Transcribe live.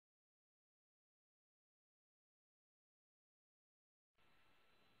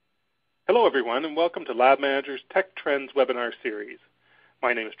Hello, everyone, and welcome to Lab Manager's Tech Trends webinar series.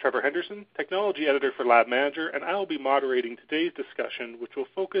 My name is Trevor Henderson, Technology Editor for Lab Manager, and I will be moderating today's discussion, which will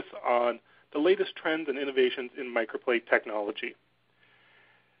focus on the latest trends and innovations in microplate technology.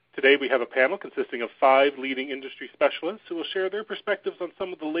 Today we have a panel consisting of 5 leading industry specialists who will share their perspectives on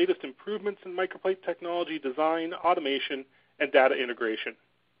some of the latest improvements in microplate technology design, automation, and data integration.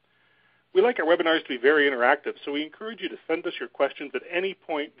 We like our webinars to be very interactive, so we encourage you to send us your questions at any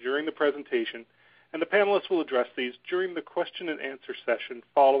point during the presentation, and the panelists will address these during the question and answer session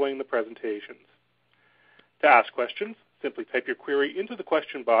following the presentations. To ask questions, simply type your query into the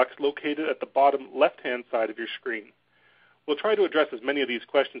question box located at the bottom left-hand side of your screen. We'll try to address as many of these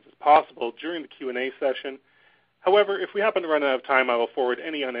questions as possible during the Q&A session. However, if we happen to run out of time, I will forward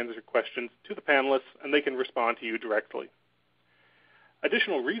any unanswered questions to the panelists, and they can respond to you directly.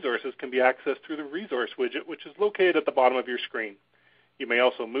 Additional resources can be accessed through the resource widget, which is located at the bottom of your screen. You may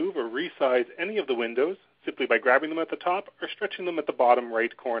also move or resize any of the windows simply by grabbing them at the top or stretching them at the bottom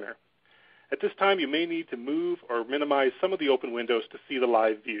right corner. At this time, you may need to move or minimize some of the open windows to see the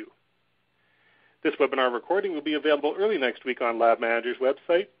live view. This webinar recording will be available early next week on Lab Manager's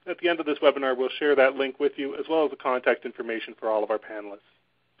website. At the end of this webinar, we'll share that link with you, as well as the contact information for all of our panelists.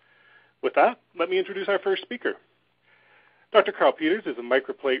 With that, let me introduce our first speaker. Dr. Carl Peters is a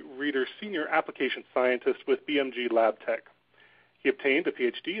microplate reader senior application scientist with BMG LABTECH. He obtained a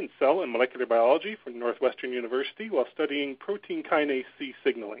PhD in cell and molecular biology from Northwestern University while studying protein kinase C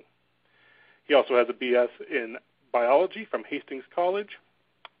signaling. He also has a BS in biology from Hastings College.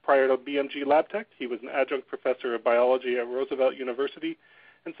 Prior to BMG LABTECH, he was an adjunct professor of biology at Roosevelt University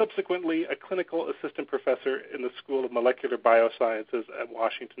and subsequently a clinical assistant professor in the School of Molecular Biosciences at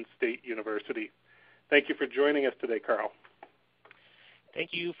Washington State University. Thank you for joining us today, Carl.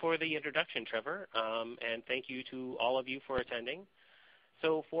 Thank you for the introduction, Trevor, and thank you to all of you for attending.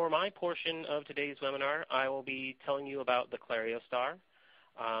 So for my portion of today's webinar, I will be telling you about the Clariostar.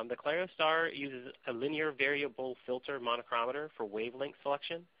 The Clariostar uses a linear variable filter monochromator for wavelength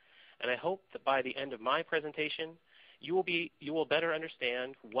selection, and I hope that by the end of my presentation, you will better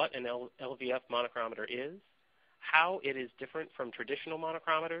understand what an LVF monochromator is, how it is different from traditional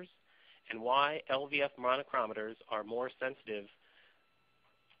monochromators, and why LVF monochromators are more sensitive.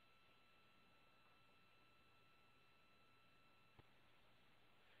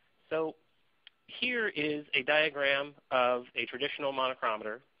 So here is a diagram of a traditional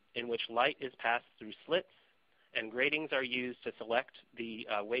monochromator in which light is passed through slits and gratings are used to select the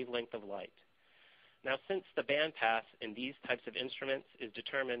wavelength of light. Now, since the bandpass in these types of instruments is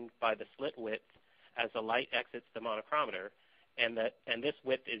determined by the slit width as the light exits the monochromator, and this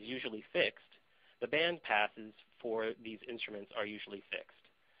width is usually fixed, the bandpasses for these instruments are usually fixed.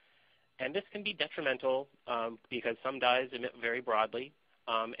 And this can be detrimental because some dyes emit very broadly.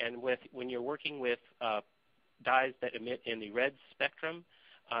 And when you're working with dyes that emit in the red spectrum,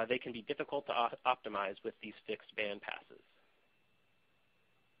 they can be difficult to optimize with these fixed band passes.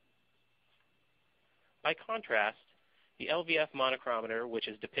 By contrast, the LVF monochromator, which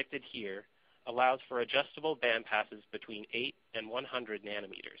is depicted here, allows for adjustable band passes between 8 and 100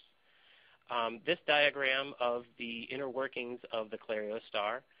 nanometers. This diagram of the inner workings of the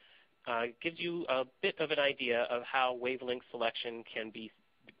Clariostar gives you a bit of an idea of how wavelength selection can be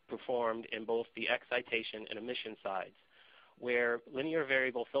performed in both the excitation and emission sides, where linear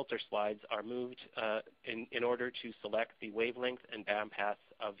variable filter slides are moved in order to select the wavelength and bandpass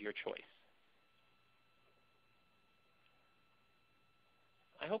of your choice.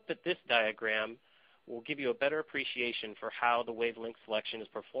 I hope that this diagram will give you a better appreciation for how the wavelength selection is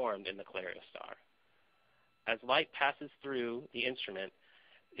performed in the Clariostar. As light passes through the instrument,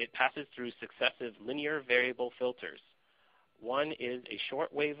 it passes through successive linear variable filters. One is a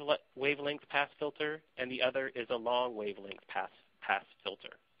short wavelength pass filter, and the other is a long wavelength pass filter.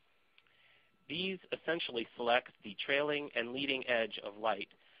 These essentially select the trailing and leading edge of light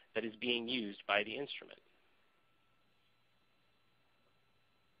that is being used by the instrument.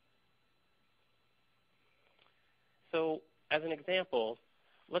 So as an example,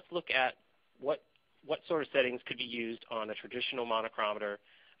 let's look at what sort of settings could be used on a traditional monochromator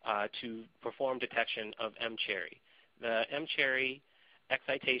to perform detection of M-cherry. The M-cherry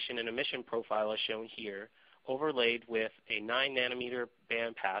excitation and emission profile is shown here, overlaid with a 9 nanometer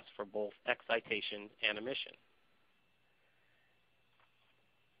band pass for both excitation and emission.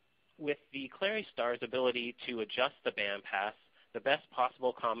 With the Clariostar's ability to adjust the band pass, the best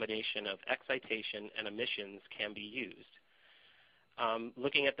possible combination of excitation and emissions can be used.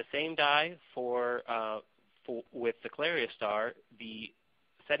 Looking at the same die with the Clariostar, the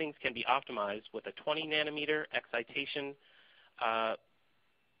settings can be optimized with a 20 nanometer excitation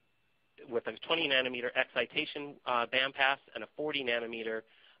with a 20 nanometer excitation bandpass and a 40 nanometer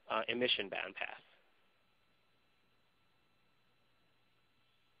emission bandpass.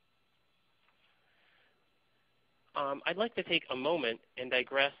 I'd like to take a moment and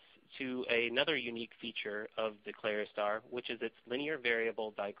digress to another unique feature of the Clariostar, which is its linear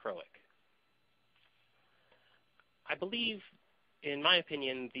variable dichroic. I believe, in my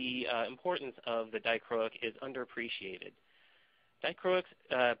opinion, the importance of the dichroic is underappreciated. Dichroics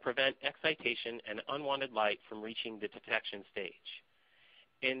prevent excitation and unwanted light from reaching the detection stage.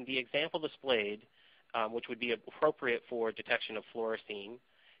 In the example displayed, which would be appropriate for detection of fluorescein,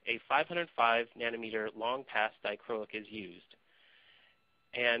 a 505 nanometer long pass dichroic is used.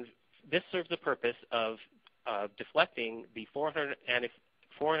 And this serves the purpose of deflecting the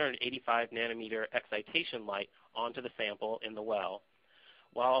 485 nanometer excitation light onto the sample in the well,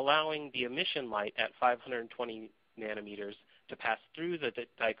 while allowing the emission light at 520 nanometers to pass through the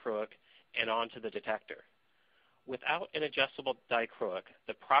dichroic and onto the detector. Without an adjustable dichroic,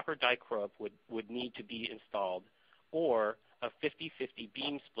 the proper dichroic would need to be installed, or a 50-50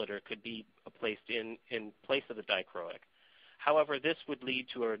 beam splitter could be placed in place of the dichroic. However, this would lead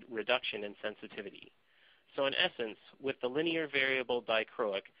to a reduction in sensitivity. So in essence, with the linear variable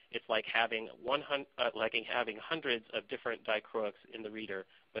dichroic, it's like having hundreds of different dichroics in the reader,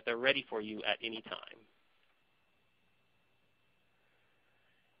 but they're ready for you at any time.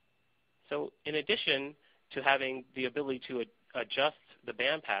 So in addition to having the ability to adjust the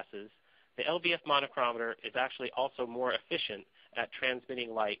band passes, the LVF monochromator is actually also more efficient at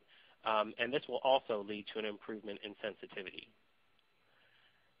transmitting light, and this will also lead to an improvement in sensitivity.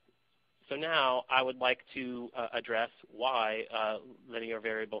 So now I would like to address why linear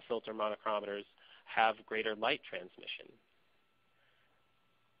variable filter monochromators have greater light transmission.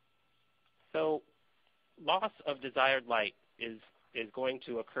 So loss of desired light is going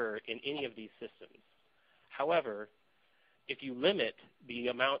to occur in any of these systems. However, if you limit the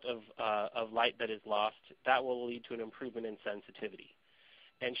amount of light that is lost, that will lead to an improvement in sensitivity.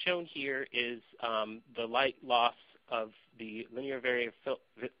 And shown here is the light loss of the linear variable,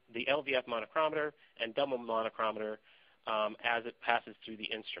 the LVF monochromator and double monochromator as it passes through the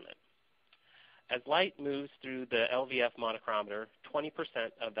instrument. As light moves through the LVF monochromator, 20%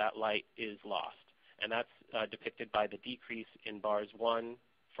 of that light is lost, and that's depicted by the decrease in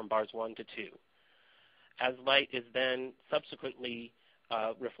from bars 1 to 2. As light is then subsequently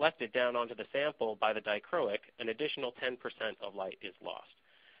reflected down onto the sample by the dichroic, an additional 10% of light is lost.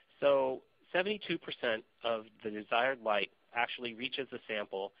 So 72% of the desired light actually reaches the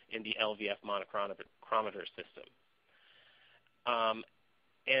sample in the LVF monochromator system.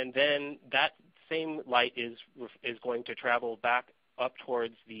 And then that same light is going to travel back up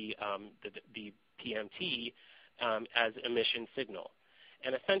towards the PMT as emission signal.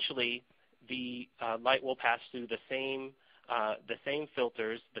 And essentially, the light will pass through the same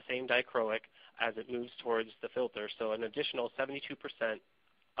filters, the same dichroic, as it moves towards the filter. So an additional 72%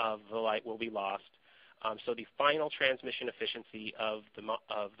 of the light will be lost. So the final transmission efficiency of the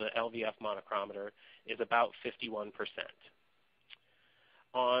LVF monochromator is about 51%.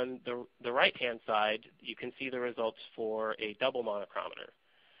 On the right-hand side, you can see the results for a double monochromator.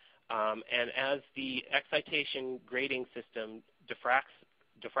 And as the excitation grading system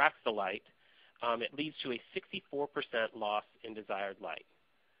diffracts the light, it leads to a 64% loss in desired light.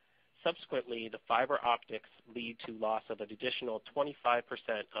 Subsequently, the fiber optics lead to loss of an additional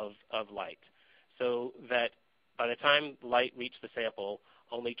 25% of light, so that by the time light reached the sample,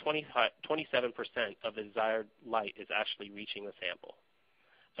 only 27% of the desired light is actually reaching the sample.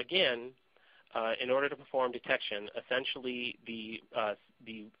 Again, in order to perform detection, essentially the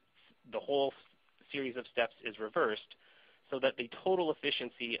whole series of steps is reversed, so that the total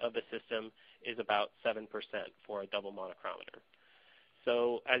efficiency of the system is about 7% for a double monochromator.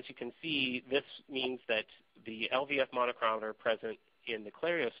 So as you can see, this means that the LVF monochromator present in the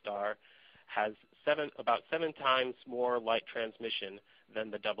Clariostar has about 7 times more light transmission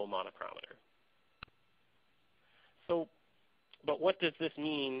than the double monochromator. So, but what does this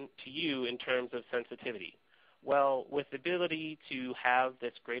mean to you in terms of sensitivity? Well, with the ability to have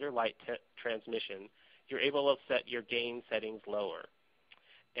this greater light transmission, you're able to set your gain settings lower.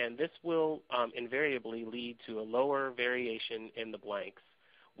 And this will invariably lead to a lower variation in the blanks,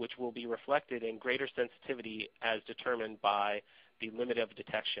 which will be reflected in greater sensitivity as determined by the limit of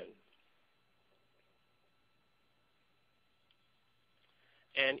detection.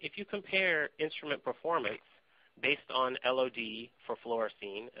 And if you compare instrument performance based on LOD for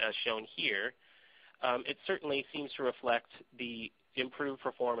fluorescein, as shown here, it certainly seems to reflect the improved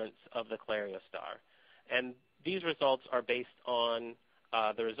performance of the Clariostar. And these results are based on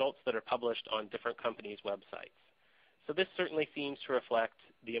the results that are published on different companies' websites. So this certainly seems to reflect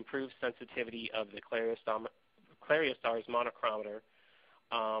the improved sensitivity of the Clariostar's monochromator,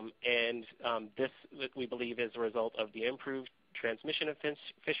 and this, we believe, is a result of the improved transmission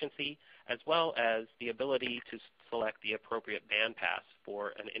efficiency as well as the ability to select the appropriate bandpass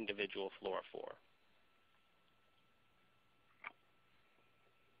for an individual fluorophore.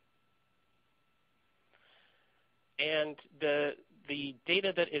 And the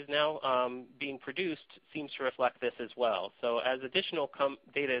data that is now being produced seems to reflect this as well. So as additional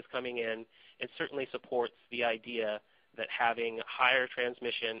data is coming in, it certainly supports the idea that having higher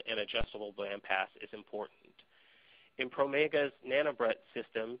transmission and adjustable bandpass is important. In Promega's nanobret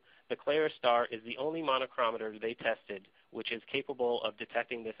system, the Claristar is the only monochromator they tested which is capable of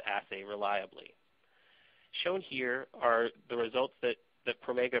detecting this assay reliably. Shown here are the results that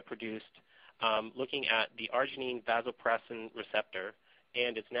Promega produced looking at the arginine vasopressin receptor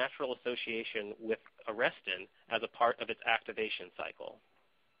and its natural association with arrestin as a part of its activation cycle.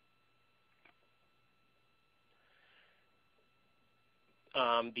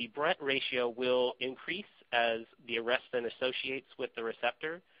 The Brett ratio will increase as the arrestin associates with the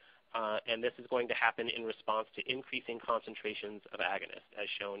receptor, and this is going to happen in response to increasing concentrations of agonist, as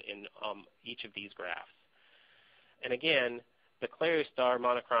shown in each of these graphs. And again, the Claristar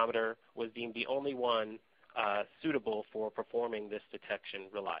monochromator was deemed the only one suitable for performing this detection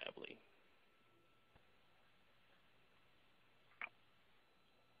reliably.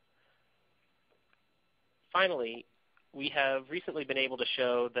 Finally, we have recently been able to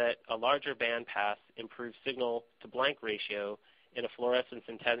show that a larger bandpass improves signal-to-blank ratio in a fluorescence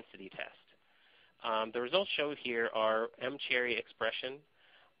intensity test. The results showed here are M-cherry expression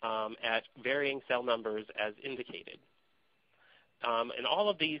at varying cell numbers as indicated. And all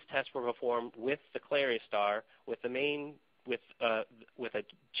of these tests were performed with the Claristar with a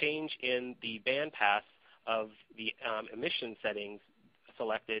change in the bandpass of the emission settings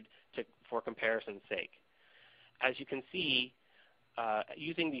selected for comparison's sake. As you can see,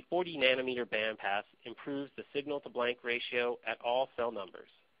 using the 40 nanometer bandpass improves the signal-to-blank ratio at all cell numbers.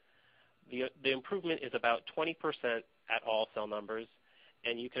 The improvement is about 20% at all cell numbers,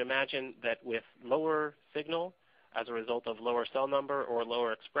 and you can imagine that with lower signal as a result of lower cell number or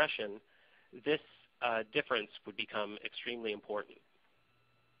lower expression, this difference would become extremely important.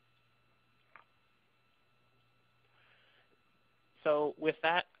 So with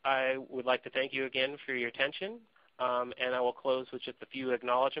that, I would like to thank you again for your attention, and I will close with just a few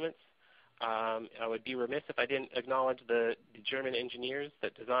acknowledgments. I would be remiss if I didn't acknowledge the German engineers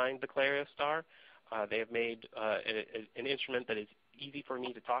that designed the Claristar. They have made an instrument that is easy for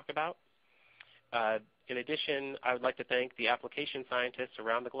me to talk about. In addition, I would like to thank the application scientists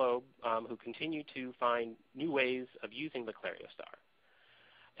around the globe who continue to find new ways of using the Claristar.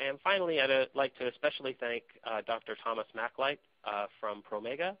 And finally, I'd like to especially thank Dr. Thomas Macklight from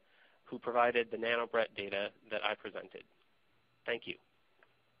Promega, who provided the nanobret data that I presented. Thank you.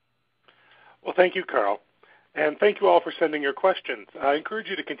 Well, thank you, Carl. And thank you all for sending your questions. I encourage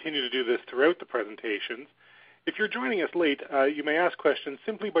you to continue to do this throughout the presentations. If you're joining us late, you may ask questions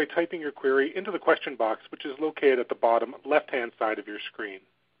simply by typing your query into the question box, which is located at the bottom left-hand side of your screen.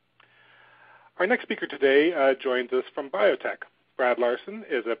 Our next speaker today joins us from BioTek. Brad Larson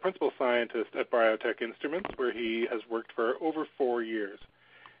is a principal scientist at BioTek Instruments, where he has worked for over 4 years.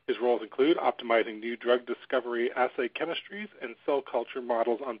 His roles include optimizing new drug discovery assay chemistries and cell culture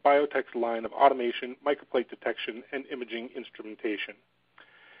models on BioTek's line of automation, microplate detection, and imaging instrumentation.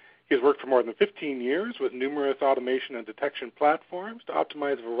 He has worked for more than 15 years with numerous automation and detection platforms to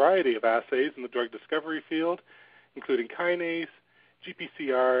optimize a variety of assays in the drug discovery field, including kinase,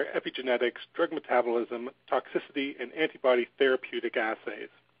 GPCR, epigenetics, drug metabolism, toxicity, and antibody therapeutic assays.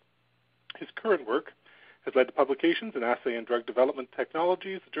 His current work has led to publications in Assay and Drug Development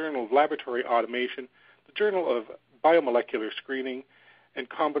Technologies, the Journal of Laboratory Automation, the Journal of Biomolecular Screening, and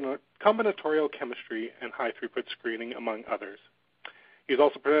Combinatorial Chemistry and High-Throughput Screening, among others. He has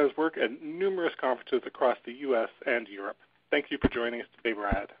also presented his work at numerous conferences across the U.S. and Europe. Thank you for joining us today,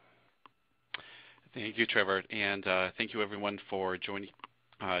 Brad. Thank you, Trevor, and thank you, everyone, for joining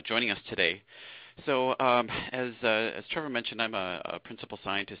us today. So as Trevor mentioned, I'm a principal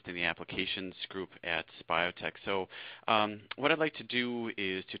scientist in the applications group at BioTek. So what I'd like to do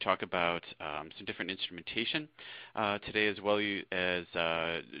is to talk about some different instrumentation today, as well as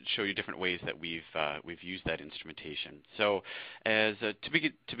show you different ways that we've used that instrumentation. So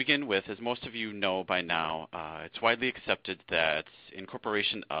to begin with, as most of you know by now, it's widely accepted that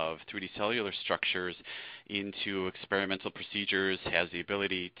incorporation of 3D cellular structures into experimental procedures, has the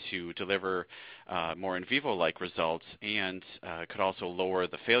ability to deliver more in vivo-like results, and could also lower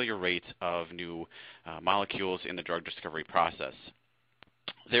the failure rate of new molecules in the drug discovery process.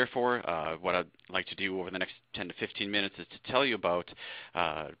 Therefore, what I'd like to do over the next 10 to 15 minutes is to tell you about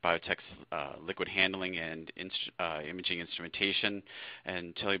BioTek's liquid handling and imaging instrumentation,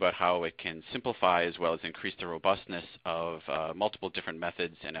 and tell you about how it can simplify as well as increase the robustness of multiple different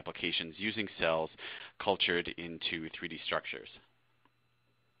methods and applications using cells cultured into 3D structures.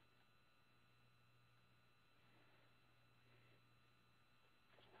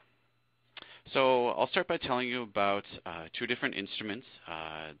 So I'll start by telling you about two different instruments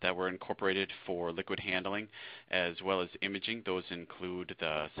that were incorporated for liquid handling as well as imaging. Those include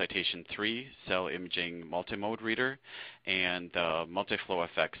the Citation 3 cell imaging multimode reader and the Multiflow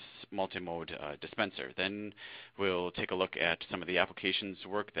FX multimode dispenser. Then we'll take a look at some of the applications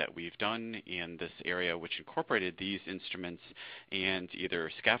work that we've done in this area which incorporated these instruments and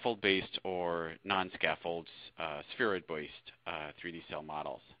either scaffold-based or non-scaffold spheroid-based 3D cell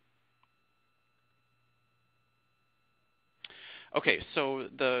models. Okay, so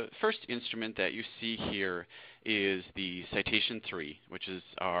the first instrument that you see here is the Citation 3, which is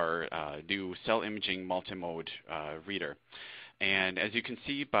our new cell imaging multimode reader. And as you can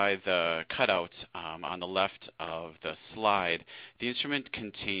see by the cutout on the left of the slide, the instrument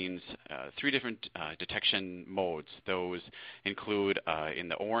contains three different detection modes. Those include, in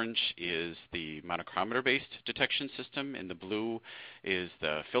the orange is the monochromator-based detection system, in the blue is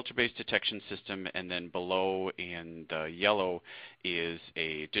the filter-based detection system, and then below in the yellow is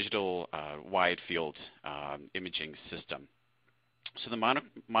a digital wide field imaging system. So the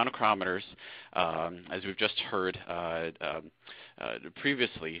monochromators, as we've just heard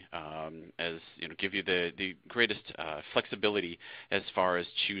previously, give you the greatest flexibility as far as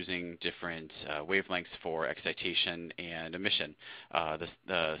choosing different wavelengths for excitation and emission.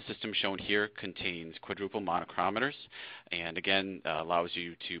 The system shown here contains quadruple monochromators, and again allows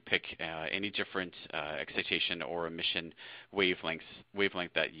you to pick any different excitation or emission wavelength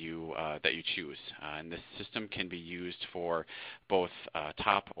that you choose. And this system can be used for both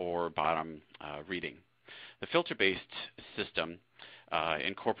top or bottom reading. The filter-based system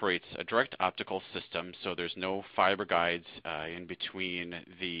incorporates a direct optical system, so there's no fiber guides in between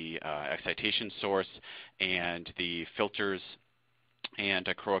the excitation source and the filters and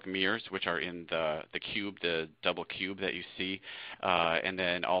achroic mirrors, which are in the cube, the double cube that you see, and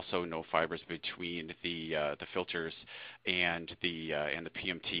then also no fibers between the filters and the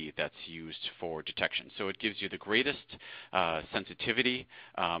PMT that's used for detection. So it gives you the greatest sensitivity.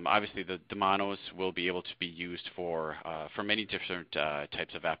 Obviously, the monos will be able to be used for many different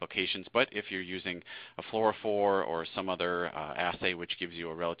types of applications, but if you're using a fluorophore or some other assay which gives you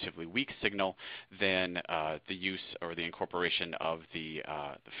a relatively weak signal, then the use or the incorporation of the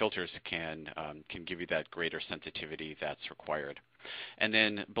filters can give you that greater sensitivity that's required. And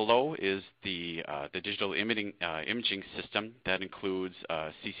then below is the digital imaging system that includes a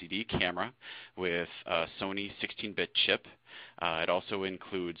CCD camera with a Sony 16-bit chip. It also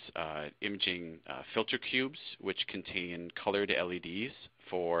includes imaging filter cubes, which contain colored LEDs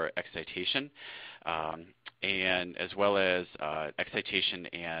for excitation, and as well as excitation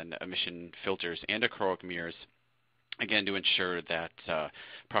and emission filters and achroic mirrors, again, to ensure that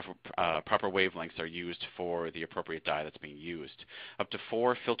proper wavelengths are used for the appropriate dye that's being used. Up to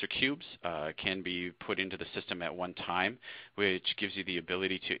 4 filter cubes can be put into the system at one time, which gives you the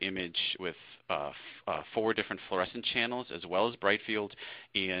ability to image with 4 different fluorescent channels as well as bright field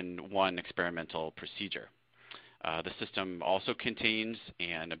in one experimental procedure. The system also contains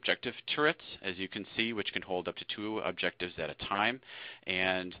an objective turret, as you can see, which can hold up to 2 objectives at a time,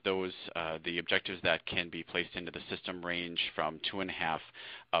 and the objectives that can be placed into the system range from 2.5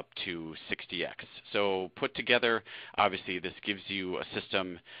 up to 60x. So put together, obviously, this gives you a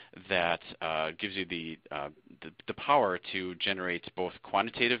system that gives you the power to generate both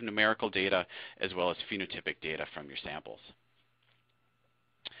quantitative numerical data as well as phenotypic data from your samples.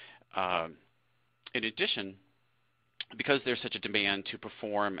 In addition, because there's such a demand to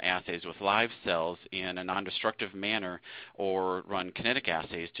perform assays with live cells in a non-destructive manner or run kinetic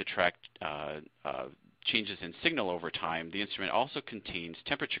assays to track changes in signal over time, the instrument also contains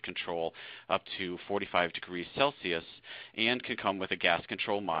temperature control up to 45 degrees Celsius and can come with a gas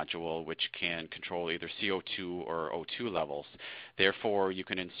control module which can control either CO2 or O2 levels. Therefore, you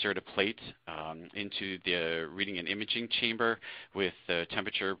can insert a plate into the reading and imaging chamber with the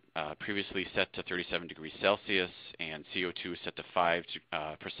temperature previously set to 37 degrees Celsius and CO2 set to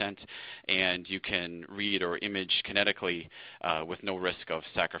 5%, and you can read or image kinetically with no risk of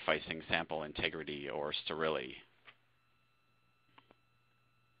sacrificing sample integrity or for sterility.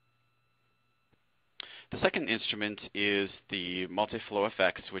 The second instrument is the Multi-Flow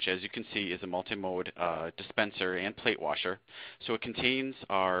FX, which, as you can see, is a multi-mode dispenser and plate washer. So it contains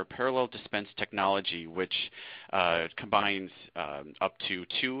our parallel dispense technology, which combines up to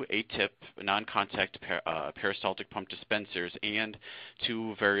 2 8-tip non-contact peristaltic pump dispensers and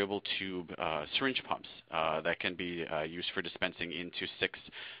 2 variable tube syringe pumps that can be used for dispensing into 6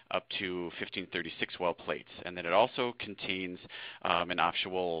 up to 1536 well plates. And then it also contains an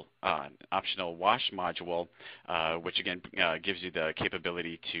optional wash module, which again gives you the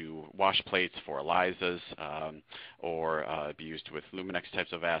capability to wash plates for ELISAs or be used with Luminex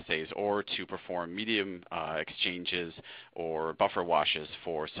types of assays, or to perform medium exchanges or buffer washes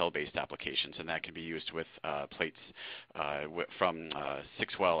for cell-based applications. And that can be used with plates from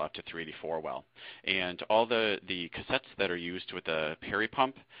 6 well up to 384 well. And all the cassettes that are used with the peri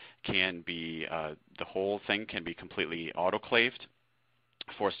pump can be, the whole thing can be completely autoclaved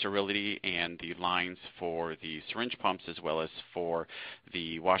for sterility, and the lines for the syringe pumps as well as for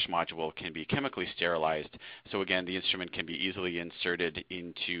the wash module can be chemically sterilized. So again, the instrument can be easily inserted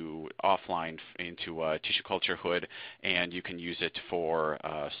into offline into a tissue culture hood, and you can use it for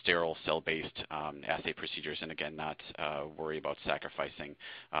sterile cell-based assay procedures, and again, not worry about sacrificing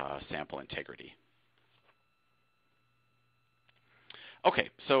sample integrity.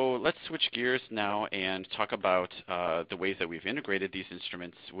 Okay, so let's switch gears now and talk about the ways that we've integrated these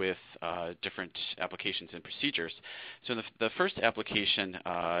instruments with different applications and procedures. So the first application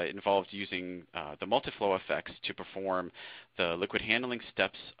involved using the Multi-Flow FX to perform the liquid handling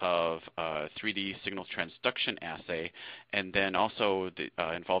steps of 3D signal transduction assay, and then also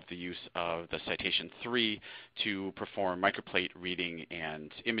involved the use of the Citation 3 to perform microplate reading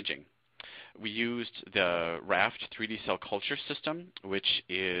and imaging. We used the Raft 3D cell culture system, which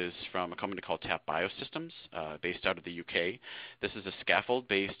is from a company called Tap Biosystems, based out of the UK. This is a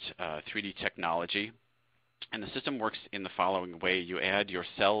scaffold-based 3D technology. And the system works in the following way. You add your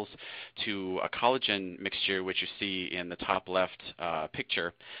cells to a collagen mixture, which you see in the top left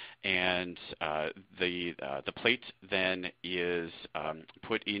picture, and the plate then is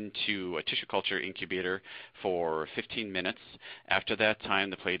put into a tissue culture incubator for 15 minutes. After that time,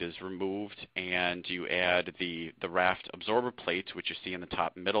 the plate is removed, and you add the Raft absorber plate, which you see in the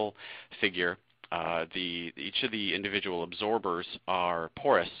top middle figure. Each of the individual absorbers are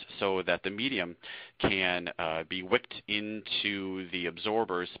porous so that the medium can be wicked into the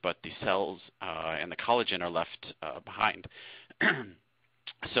absorbers, but the cells and the collagen are left behind.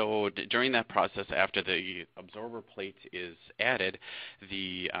 So during that process, after the absorber plate is added,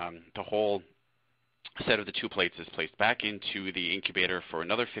 the whole set of the 2 plates is placed back into the incubator for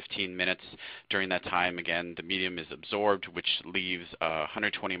another 15 minutes. During that time, again, the medium is absorbed, which leaves a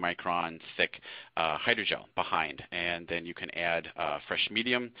 120 micron thick hydrogel behind. And then you can add fresh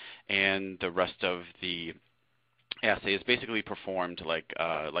medium, and the rest of the assay is basically performed like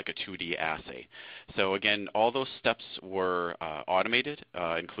a 2D assay. So again, all those steps were automated,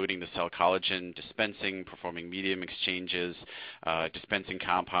 including the cell collagen dispensing, performing medium exchanges, dispensing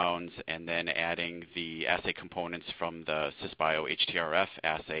compounds, and then adding the assay components from the Sysbio HTRF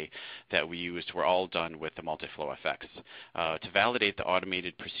assay that we used were all done with the Multi-Flow FX. To validate the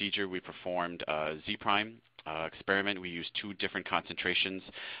automated procedure, we performed Z-prime experiment. We used 2 different concentrations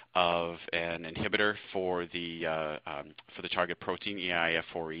of an inhibitor for the target protein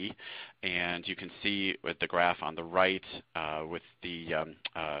EIF4E, and you can see with the graph on the right with the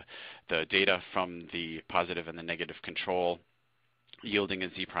data from the positive and the negative control, yielding a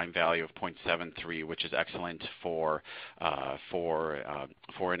Z-prime value of 0.73, which is excellent for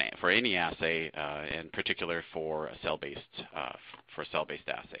any assay, in particular for a cell-based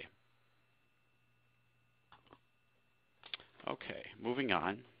assay. Okay, moving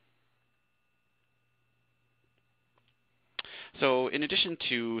on. So in addition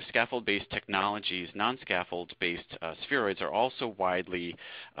to scaffold-based technologies, non-scaffold-based spheroids are also widely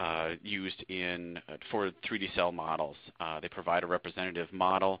used for 3D cell models. They provide a representative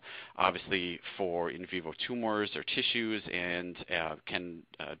model, obviously, for in vivo tumors or tissues, and can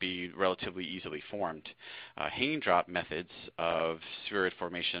be relatively easily formed. Hanging drop methods of spheroid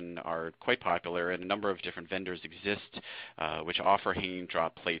formation are quite popular, and a number of different vendors exist which offer hanging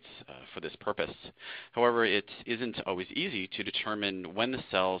drop plates for this purpose. However, it isn't always easy to determine when the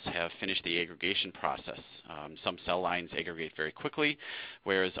cells have finished the aggregation process. Some cell lines aggregate very quickly,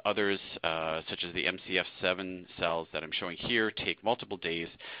 whereas others, such as the MCF7 cells that I'm showing here, take multiple days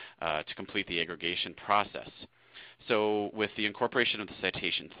to complete the aggregation process. So with the incorporation of the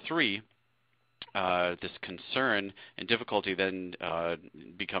Citation 3, this concern and difficulty then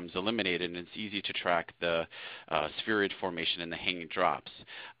becomes eliminated, and it's easy to track the spheroid formation in the hanging drops.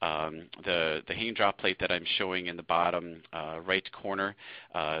 The hanging drop plate that I'm showing in the bottom right corner,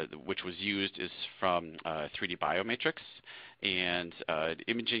 which was used, is from 3D Biomatrix. And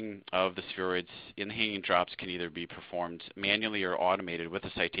imaging of the spheroids in the hanging drops can either be performed manually or automated with a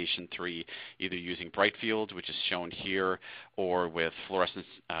Citation 3, either using bright field, which is shown here, or with fluorescence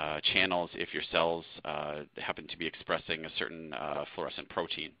channels if your cells happen to be expressing a certain fluorescent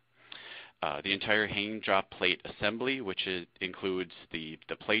protein. The entire hanging drop plate assembly, which includes the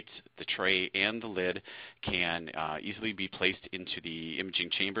plate, the tray, and the lid, can easily be placed into the imaging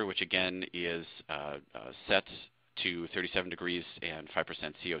chamber, which again is set to 37 degrees and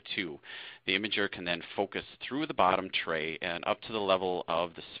 5% CO2. The imager can then focus through the bottom tray and up to the level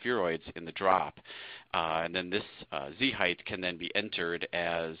of the spheroids in the drop. And then this Z height can then be entered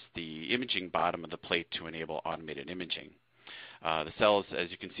as the imaging bottom of the plate to enable automated imaging. The cells, as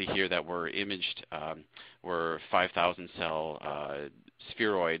you can see here, that were imaged were 5,000 cell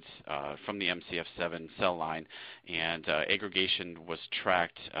spheroids from the MCF7 cell line, and aggregation was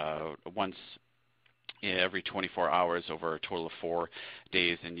tracked once every 24 hours over a total of 4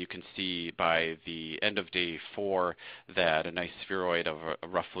 days, and you can see by the end of day 4 that a nice spheroid of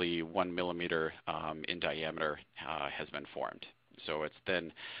roughly 1 millimeter in diameter has been formed. So it's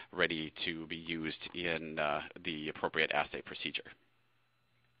then ready to be used in the appropriate assay procedure.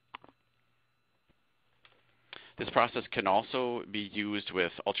 This process can also be used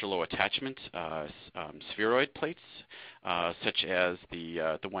with ultra-low attachment spheroid plates, such as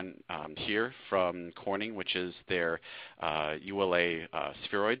the one here from Corning, which is their ULA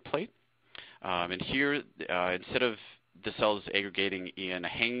spheroid plate. And here, instead of the cells aggregating in a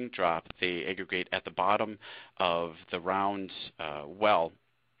hanging drop, they aggregate at the bottom of the round well.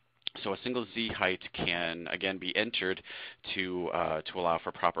 So a single Z height can again be entered to allow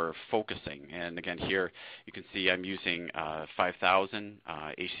for proper focusing. And again, here you can see I'm using 5,000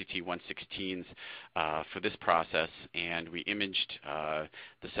 HCT116s for this process, and we imaged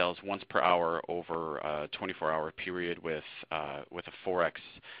the cells once per hour over a 24-hour period with a 4x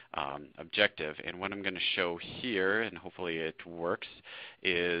objective. And what I'm going to show here, and hopefully it works,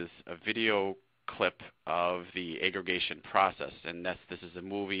 is a video clip of the aggregation process, and this is a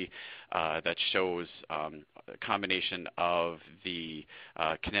movie that shows a combination of the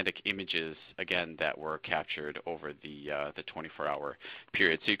kinetic images again that were captured over the 24-hour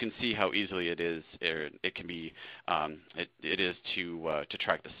period. So you can see how easily it is to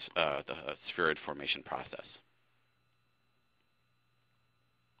track the spheroid formation process.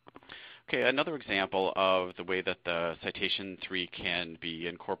 Okay, another example of the way that the Citation 3 can be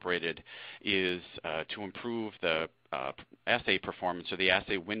incorporated is to improve the assay performance or the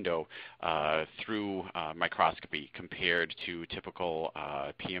assay window through microscopy compared to typical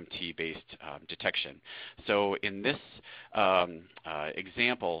PMT-based detection. So in this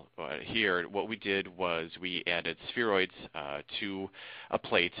example here, what we did was we added spheroids to a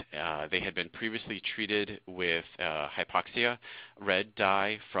plate. They had been previously treated with hypoxia red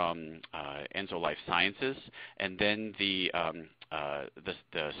dye from Enzo Life Sciences, and then the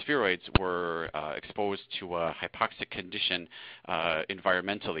spheroids were exposed to a hypoxic condition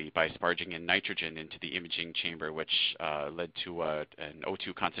environmentally by sparging in nitrogen into the imaging chamber, which led to an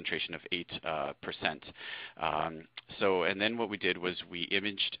O2 concentration of 8%. And then what we did was we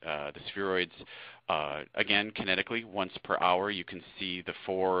imaged the spheroids again kinetically once per hour. You can see the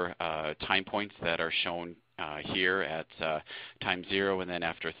 4 time points that are shown here at time 0, and then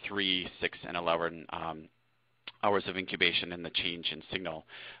after 3, 6, and 11 hours of incubation and the change in signal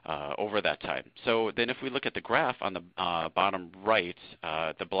over that time. So then if we look at the graph on the bottom right,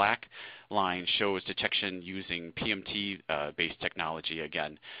 the black line shows detection using PMT-based technology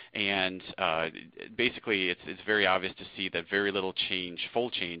again. And basically it's very obvious to see that very little change,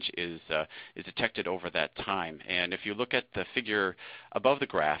 fold change, is detected over that time. And if you look at the figure above the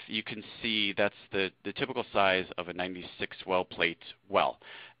graph, you can see that's the typical size of a 96 well plate well.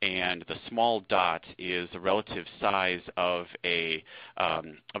 And the small dot is the relative size of a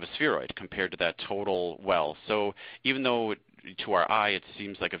spheroid compared to that total well. So even though to our eye it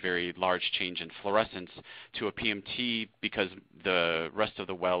seems like a very large change in fluorescence, to a PMT, because the rest of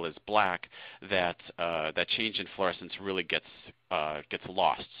the well is black, that change in fluorescence really gets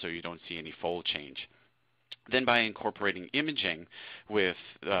lost, so you don't see any fold change. Then by incorporating imaging with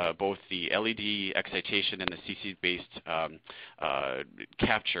both the LED excitation and the CC-based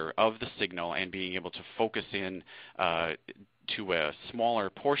capture of the signal and being able to focus in to a smaller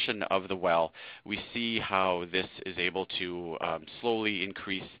portion of the well, we see how this is able to slowly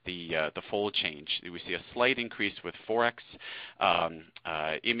increase the fold change. We see a slight increase with 4x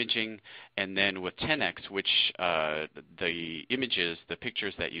imaging, and then with 10x, which the images, the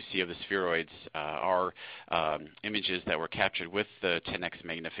pictures that you see of the spheroids are images that were captured with the 10x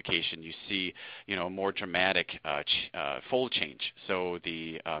magnification. You see, a more dramatic fold change. So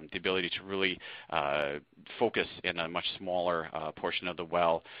the ability to really focus in a much smaller portion of the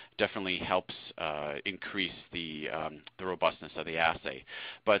well definitely helps increase the robustness of the assay.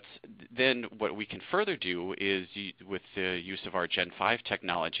 But then what we can further do is, with the use of our Gen 5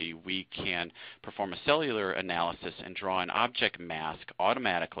 technology, we can perform a cellular analysis and draw an object mask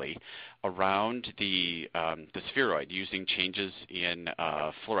automatically around the spheroid using changes in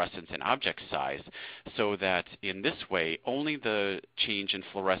fluorescence and object size, so that in this way only the change in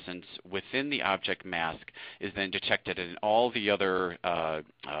fluorescence within the object mask is then detected, and all the other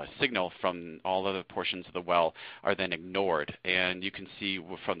signal from all other portions of the well are then ignored. And you can see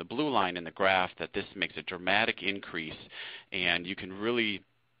from the blue line in the graph that this makes a dramatic increase, and you can really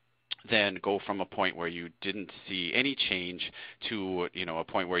then go from a point where you didn't see any change to a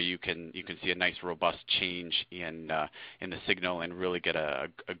point where you can see a nice robust change in the signal and really get a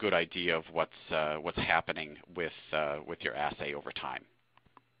good idea of what's happening with your assay over time.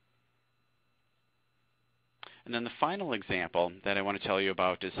 And then the final example that I want to tell you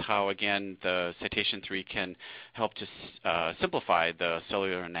about is how, again, the Citation 3 can help to simplify the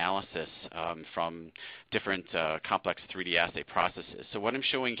cellular analysis from different complex 3D assay processes. So what I'm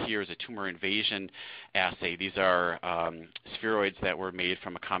showing here is a tumor invasion assay. These are spheroids that were made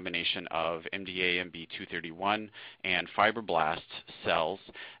from a combination of MDA-MB231 and fibroblast cells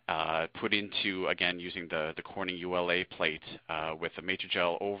put into, again, using the Corning ULA plate with a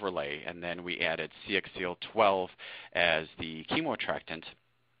Matrigel overlay, and then we added CXCL12 as the chemoattractant.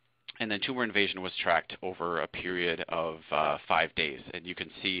 And then tumor invasion was tracked over a period of 5 days. And you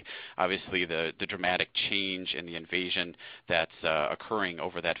can see, obviously, the dramatic change in the invasion that's occurring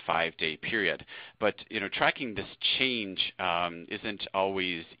over that 5-day period. But, tracking this change isn't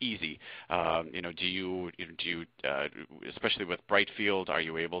always easy. Do you, especially with bright field, are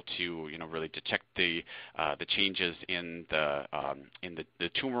you able to, really detect the changes in the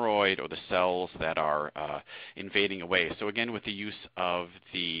tumoroid or the cells that are invading away? So again, with the use of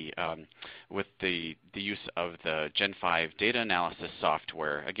the use of the Gen 5 data analysis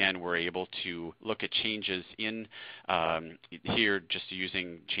software, again, we're able to look at changes in here just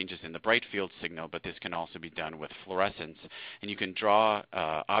using changes in the bright field signal, but this can also be done with fluorescence. And you can draw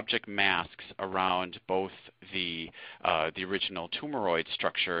object masks around both the original tumoroid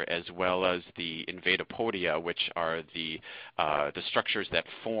structure as well as the invadopodia, which are the structures that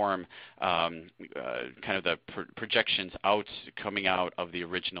form kind of the projections coming out of the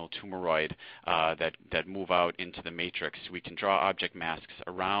original tumoroid that move out into the matrix. We can draw object masks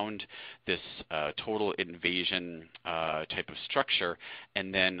around this total invasion type of structure,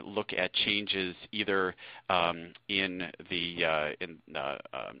 and then look at changes either in the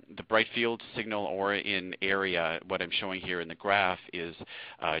bright field signal or in area. What I'm showing here in the graph is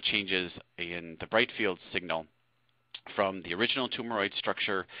changes in the bright field signal from the original tumoroid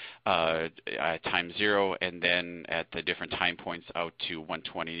structure at time 0, and then at the different time points out to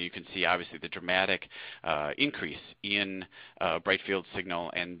 120. You can see, obviously, the dramatic increase in bright field signal.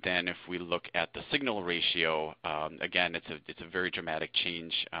 And then if we look at the signal ratio, again, it's a very dramatic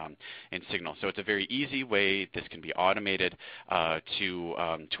change in signal. So it's a very easy way. This can be automated to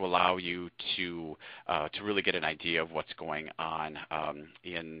allow you to really get an idea of what's going on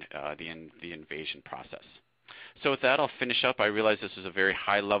in the invasion process. So with that, I'll finish up. I realize this is a very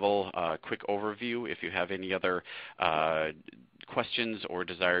high-level, quick overview. If you have any other questions or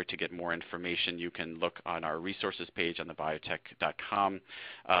desire to get more information, you can look on our resources page on the biotech.com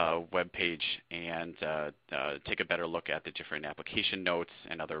webpage and take a better look at the different application notes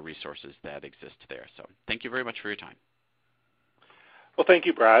and other resources that exist there. So thank you very much for your time. Well, thank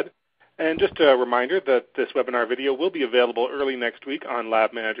you, Brad. And just a reminder that this webinar video will be available early next week on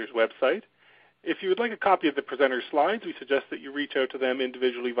Lab Manager's website. If you would like a copy of the presenter's slides, we suggest that you reach out to them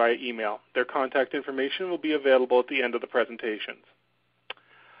individually via email. Their contact information will be available at the end of the presentations.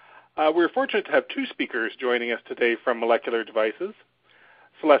 We're fortunate to have 2 speakers joining us today from Molecular Devices.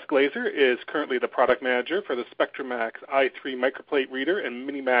 Celeste Glazer is currently the product manager for the SpectraMax i3 Microplate reader and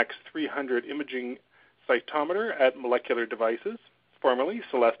Minimax 300 imaging cytometer at Molecular Devices. Formerly,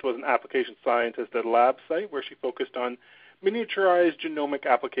 Celeste was an application scientist at LabSite, where she focused on miniaturized genomic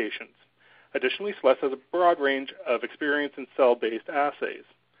applications. Additionally, Celeste has a broad range of experience in cell-based assays.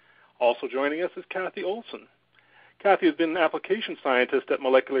 Also joining us is Cathy Olsen. Cathy has been an application scientist at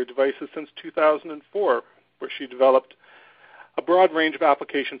Molecular Devices since 2004, where she developed a broad range of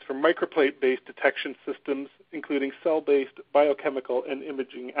applications for microplate-based detection systems, including cell-based biochemical and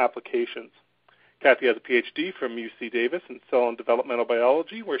imaging applications. Cathy has a PhD from UC Davis in cell and developmental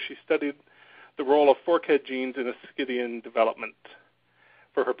biology, where she studied the role of fork head genes in ascidian development.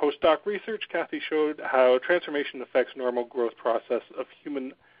 For her postdoc research, Cathy showed how transformation affects normal growth process of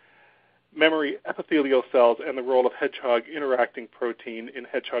human memory epithelial cells and the role of hedgehog interacting protein in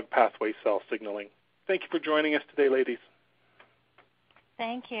hedgehog pathway cell signaling. Thank you for joining us today, ladies.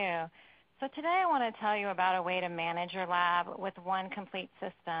 Thank you. So today I want to tell you about a way to manage your lab with one complete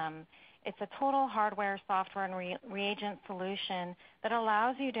system. It's a total hardware, software, and reagent solution that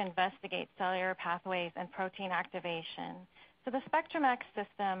allows you to investigate cellular pathways and protein activation. So the SpectrumX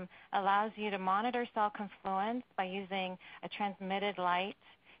system allows you to monitor cell confluence by using a transmitted light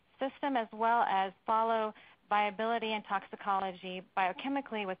system, as well as follow viability and toxicology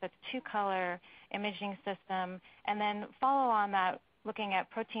biochemically with a two-color imaging system, and then follow on that looking at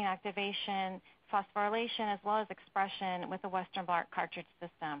protein activation, phosphorylation, as well as expression with the Western blot cartridge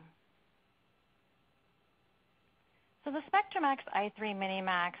system. So the SpectrumX i3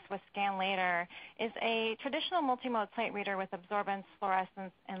 Minimax with Scan Later is a traditional multimode plate reader with absorbance,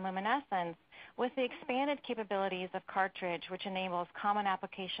 fluorescence, and luminescence with the expanded capabilities of cartridge, which enables common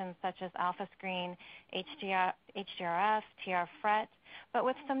applications such as alpha screen, HDRF, TR-FRET, but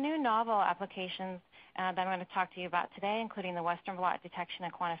with some new novel applications that I'm going to talk to you about today, including the Western blot detection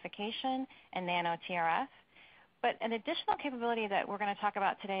and quantification and nano TRF. But an additional capability that we're going to talk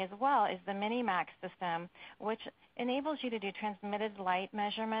about today as well is the Minimax system, which enables you to do transmitted light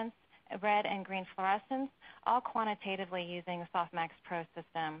measurements, red and green fluorescence, all quantitatively using the SoftMax Pro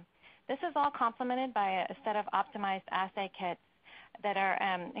system. This is all complemented by a set of optimized assay kits that are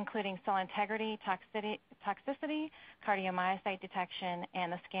including cell integrity, toxicity, cardiomyocyte detection,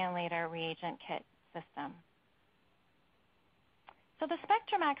 and the Scan Later reagent kit system. So the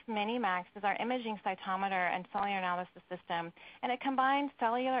SpectrumX Minimax is our imaging cytometer and cellular analysis system, and it combines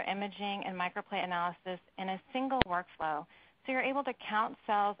cellular imaging and microplate analysis in a single workflow. So you're able to count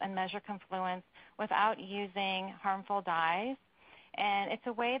cells and measure confluence without using harmful dyes. And it's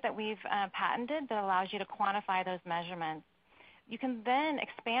a way that we've patented that allows you to quantify those measurements. You can then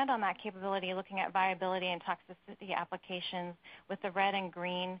expand on that capability looking at viability and toxicity applications with the red and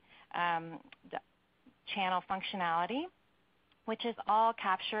green channel functionality, which is all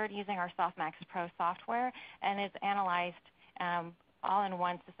captured using our SoftMax Pro software and is analyzed all in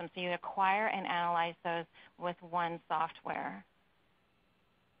one system. So you acquire and analyze those with one software.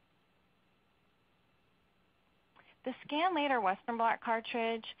 The Scan Later Western blot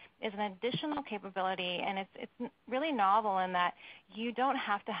cartridge is an additional capability, and it's really novel in that you don't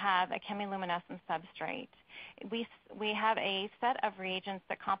have to have a chemiluminescent substrate. We have a set of reagents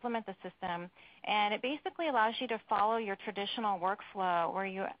that complement the system, and it basically allows you to follow your traditional workflow where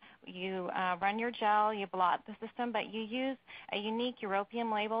you run your gel, you blot the system, but you use a unique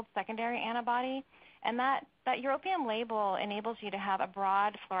europium-labeled secondary antibody, and that europium label enables you to have a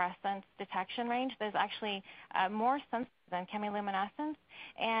broad fluorescence detection range that is actually more sensitive than chemiluminescence.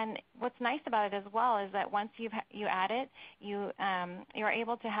 And what's nice about it as well is that once you add it, you're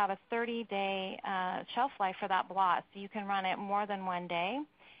able to have a 30-day shelf life for that blot, so you can run it more than one day.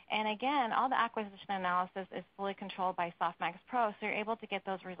 And again, all the acquisition analysis is fully controlled by SoftMax Pro, so you're able to get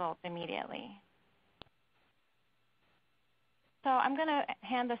those results immediately. So I'm going to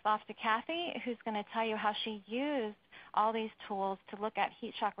hand this off to Cathy, who's going to tell you how she used all these tools to look at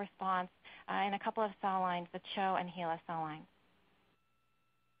heat shock response in a couple of cell lines, the CHO and HeLa cell lines.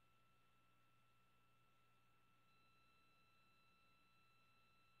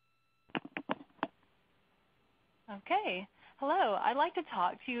 Okay. Hello. I'd like to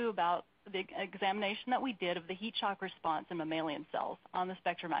talk to you about the examination that we did of the heat shock response in mammalian cells on the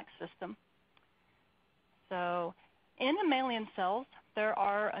SpectrumX system. So in mammalian cells, there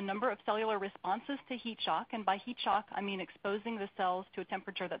are a number of cellular responses to heat shock, and by heat shock, I mean exposing the cells to a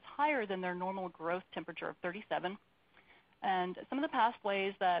temperature that's higher than their normal growth temperature of 37. And some of the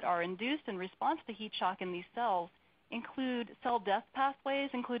pathways that are induced in response to heat shock in these cells include cell death pathways,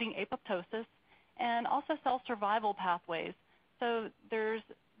 including apoptosis, and also cell survival pathways. So there's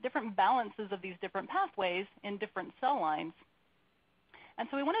different balances of these different pathways in different cell lines. And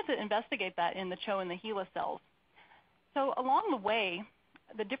so we wanted to investigate that in the CHO and the HeLa cells. So along the way,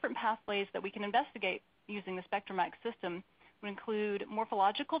 the different pathways that we can investigate using the SpectrumX system would include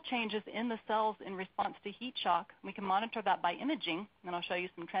morphological changes in the cells in response to heat shock. We can monitor that by imaging, and I'll show you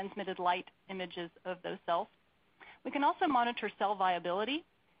some transmitted light images of those cells. We can also monitor cell viability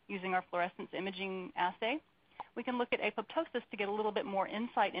using our fluorescence imaging assay. we can look at apoptosis to get a little bit more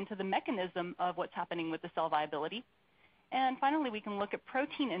insight into the mechanism of what's happening with the cell viability. And finally, we can look at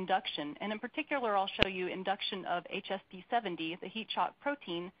protein induction, and in particular, I'll show you induction of HSP70, the heat shock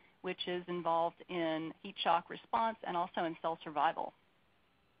protein, which is involved in heat shock response and also in cell survival.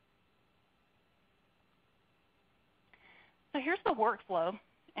 So here's the workflow,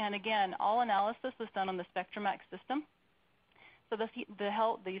 and again, all analysis was done on the SpectraMax system. So the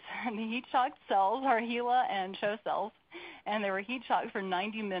heat shocked cells are HeLa and CHO cells, and they were heat shocked for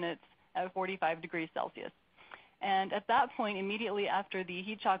 90 minutes at 45 degrees Celsius. And at that point, immediately after the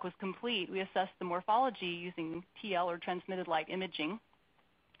heat shock was complete, we assessed the morphology using TL, or transmitted light imaging.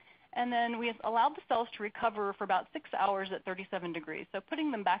 And then we allowed the cells to recover for about 6 hours at 37 degrees, so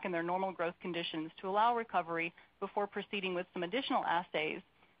putting them back in their normal growth conditions to allow recovery before proceeding with some additional assays,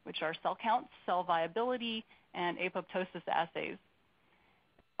 which are cell counts, cell viability, and apoptosis assays.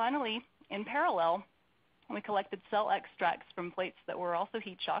 Finally, in parallel, we collected cell extracts from plates that were also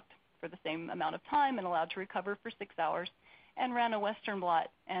heat shocked for the same amount of time and allowed to recover for 6 hours, and ran a Western blot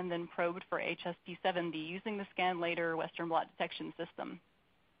and then probed for HSP70 using the scan later Western blot detection system.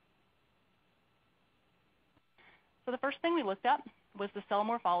 So the first thing we looked at was the cell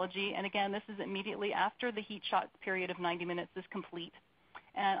morphology, and again, this is immediately after the heat shock period of 90 minutes is complete.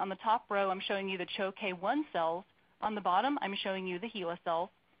 And on the top row, I'm showing you the CHO-K1 cells. On the bottom, I'm showing you the HeLa cells.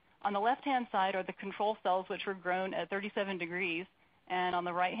 On the left-hand side are the control cells, which were grown at 37 degrees, and on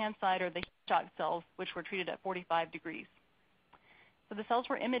the right-hand side are the heat shock cells, which were treated at 45 degrees. So the cells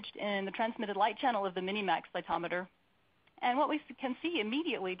were imaged in the transmitted light channel of the Minimax cytometer. And what we can see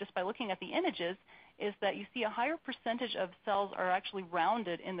immediately just by looking at the images is that you see a higher percentage of cells are actually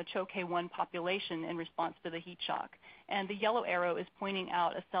rounded in the CHO-K1 population in response to the heat shock. And the yellow arrow is pointing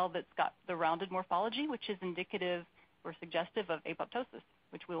out a cell that's got the rounded morphology, which is indicative or suggestive of apoptosis,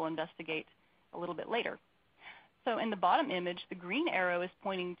 which we will investigate a little bit later. So in the bottom image, the green arrow is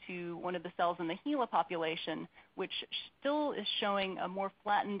pointing to one of the cells in the HeLa population, which still is showing a more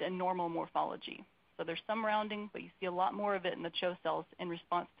flattened and normal morphology. So there's some rounding, but you see a lot more of it in the CHO cells in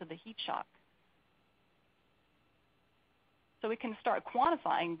response to the heat shock. So we can start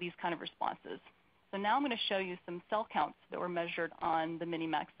quantifying these kind of responses. So now I'm going to show you some cell counts that were measured on the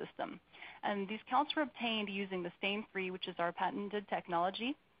Minimax system. And these counts were obtained using the STAIN-3, which is our patented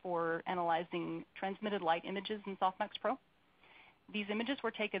technology for analyzing transmitted light images in SoftMax Pro. These images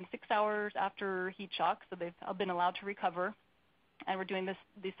were taken 6 hours after heat shock, so they've been allowed to recover. And we're doing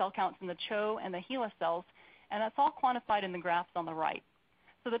these cell counts in the CHO and the HeLa cells, and that's all quantified in the graphs on the right.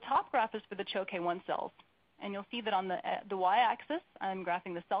 So the top graph is for the CHO-K1 cells, and you'll see that on the y-axis, I'm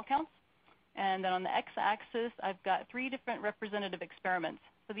graphing the cell counts, and then on the x-axis, I've got 3 different representative experiments.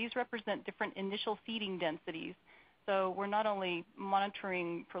 So these represent different initial seeding densities. So we're not only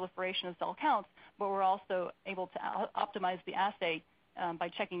monitoring proliferation of cell counts, but we're also able to optimize the assay by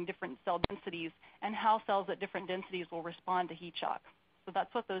checking different cell densities and how cells at different densities will respond to heat shock. So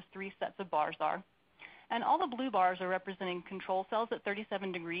that's what those 3 sets of bars are. And all the blue bars are representing control cells at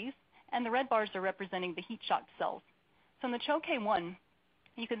 37 degrees, and the red bars are representing the heat-shocked cells. So in the CHO-K1,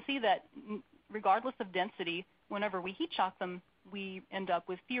 you can see that regardless of density, whenever we heat shock them, we end up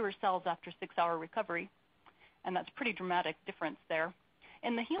with fewer cells after 6-hour recovery, and that's a pretty dramatic difference there.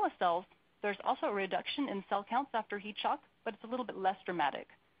 In the HeLa cells, there's also a reduction in cell counts after heat shock, but it's a little bit less dramatic.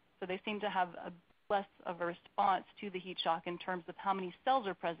 So they seem to have less of a response to the heat shock in terms of how many cells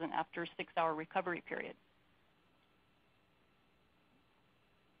are present after a 6-hour recovery period.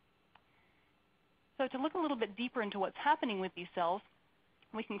 So to look a little bit deeper into what's happening with these cells,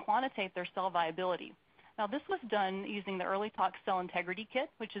 we can quantitate their cell viability. Now this was done using the Early Tox Cell Integrity Kit,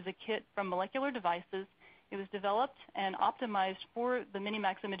 which is a kit from Molecular Devices. It was developed and optimized for the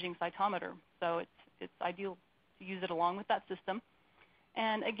Minimax imaging cytometer, so it's ideal to use it along with that system.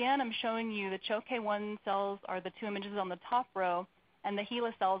 And again, I'm showing you the CHO-K1 cells are the 2 images on the top row, and the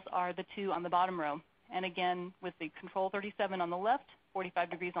HeLa cells are the 2 on the bottom row. And again, with the control 37 on the left, 45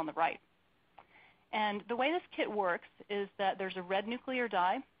 degrees on the right. And the way this kit works is that there's a red nuclear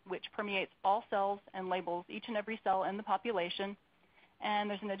dye, which permeates all cells and labels each and every cell in the population. And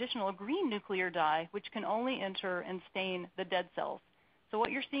there's an additional green nuclear dye, which can only enter and stain the dead cells. So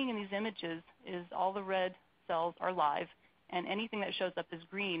what you're seeing in these images is all the red cells are live, and anything that shows up as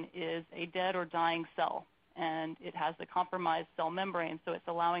green is a dead or dying cell. And it has a compromised cell membrane, so it's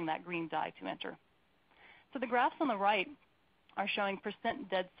allowing that green dye to enter. So the graphs on the right are showing percent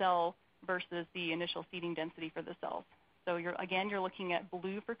dead cell versus the initial seeding density for the cells. So you're looking at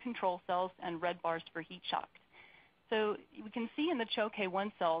blue for control cells and red bars for heat shocked. So we can see in the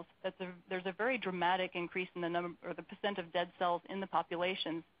CHO-K1 cells that there's a very dramatic increase in the number or the percent of dead cells in the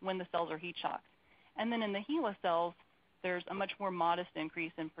populations when the cells are heat shocked. And then in the HeLa cells, there's a much more modest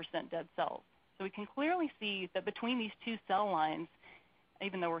increase in percent dead cells. So we can clearly see that between these two cell lines,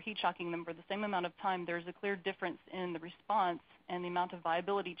 even though we're heat shocking them for the same amount of time, there's a clear difference in the response and the amount of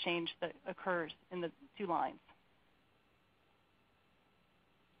viability change that occurs in the two lines.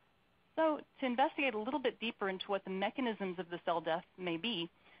 So to investigate a little bit deeper into what the mechanisms of the cell death may be,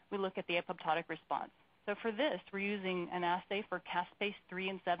 we look at the apoptotic response. So for this, we're using an assay for caspase 3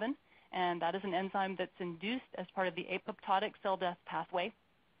 and 7, and that is an enzyme that's induced as part of the apoptotic cell death pathway.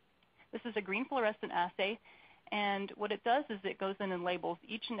 This is a green fluorescent assay, and what it does is it goes in and labels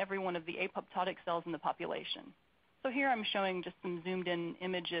each and every one of the apoptotic cells in the population. So here I'm showing just some zoomed in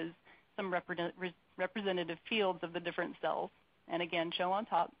images, some representative fields of the different cells. And again, show on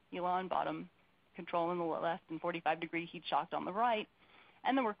top, HeLa on bottom, control on the left, and 45-degree heat shocked on the right.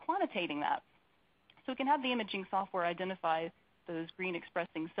 And then we're quantitating that. So we can have the imaging software identify those green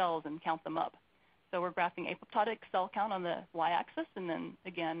expressing cells and count them up. So we're graphing apoptotic cell count on the y-axis, and then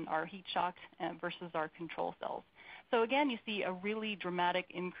again our heat shocked versus our control cells. So again, you see a really dramatic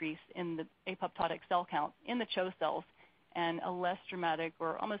increase in the apoptotic cell count in the CHO cells, and a less dramatic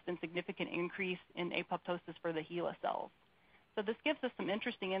or almost insignificant increase in apoptosis for the HeLa cells. So this gives us some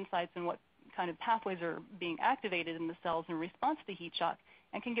interesting insights in what kind of pathways are being activated in the cells in response to heat shock,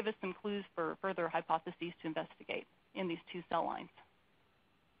 and can give us some clues for further hypotheses to investigate in these two cell lines.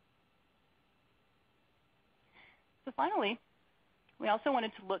 So finally, we also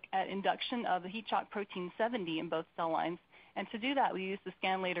wanted to look at induction of the heat shock protein 70 in both cell lines, and to do that we used the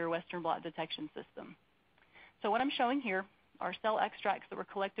scan-later Western blot detection system. So what I'm showing here are cell extracts that were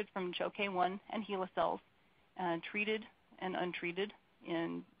collected from CHO-K1 and HeLa cells, treated and untreated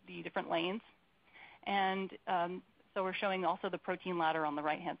in the different lanes. And so we're showing also the protein ladder on the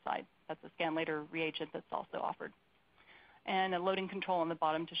right-hand side. That's a scan-later reagent that's also offered. And a loading control on the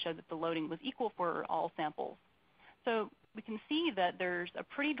bottom to show that the loading was equal for all samples. So we can see that there's a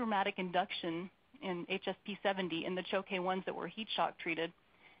pretty dramatic induction in HSP70 in the CHO-K1s that were heat shock treated.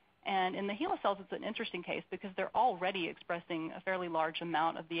 And in the HeLa cells, it's an interesting case because they're already expressing a fairly large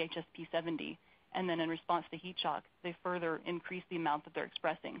amount of the HSP70. And then in response to heat shock, they further increase the amount that they're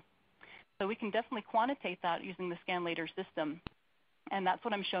expressing. So we can definitely quantitate that using the scan-later system. And that's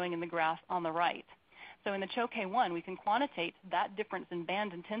what I'm showing in the graph on the right. So in the CHO-K1, we can quantitate that difference in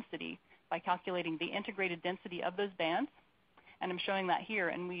band intensity by calculating the integrated density of those bands. And I'm showing that here,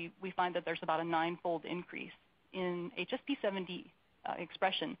 and we find that there's about a 9-fold increase in HSP70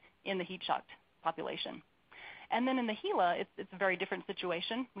 expression in the heat-shocked population. And then in the HeLa, it's a very different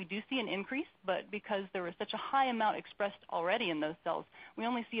situation. We do see an increase, but because there was such a high amount expressed already in those cells, we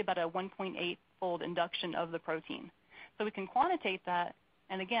only see about a 1.8-fold induction of the protein. So we can quantitate that,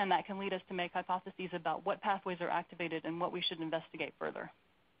 and again, that can lead us to make hypotheses about what pathways are activated and what we should investigate further.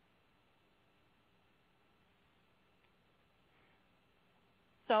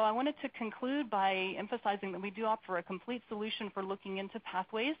 So I wanted to conclude by emphasizing that we do offer a complete solution for looking into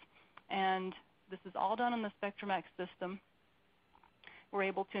pathways, and this is all done on the SpectrumX system. We're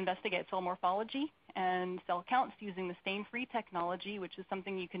able to investigate cell morphology and cell counts using the stain-free technology, which is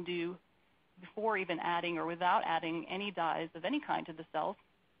something you can do before even adding or without adding any dyes of any kind to the cells.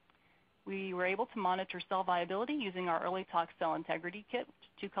 We were able to monitor cell viability using our early tox cell integrity kit,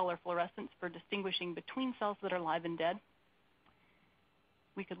 which is 2-color fluorescence for distinguishing between cells that are live and dead.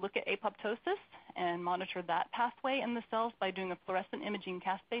 We could look at apoptosis and monitor that pathway in the cells by doing a fluorescent imaging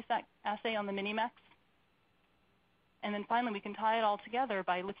caspase assay on the Minimax. And then finally, we can tie it all together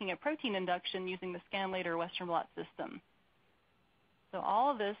by looking at protein induction using the scan-later Western blot system. So all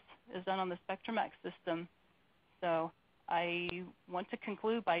of this is done on the SpectrumX system. So I want to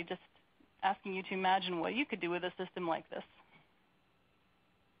conclude by just asking you to imagine what you could do with a system like this.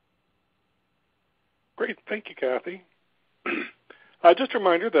 Great. Thank you, Cathy. Just a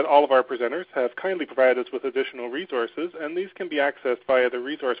reminder that all of our presenters have kindly provided us with additional resources, and these can be accessed via the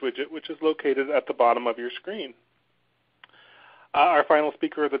resource widget, which is located at the bottom of your screen. Our final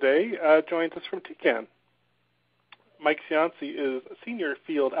speaker of the day joins us from Tecan. Mike Cianci is Senior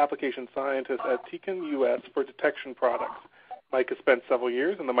Field Application Scientist at Tecan US for detection products. Mike has spent several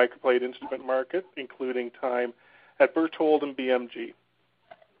years in the microplate instrument market, including time at Berthold and BMG.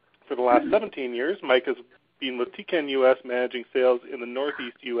 For the last 17 years, Mike has been with Tecan US managing sales in the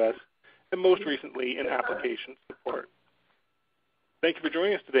Northeast US and most recently in application support. Thank you for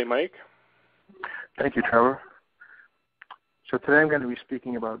joining us today, Mike. Thank you, Trevor. So today I'm going to be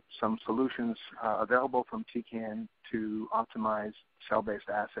speaking about some solutions available from Tecan to optimize cell-based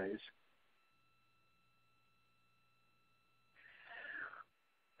assays.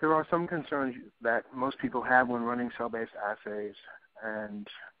 There are some concerns that most people have when running cell-based assays, and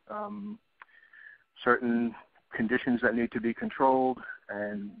certain conditions that need to be controlled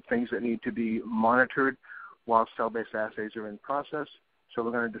and things that need to be monitored while cell-based assays are in process. So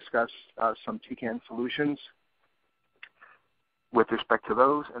we're going to discuss some Tecan solutions with respect to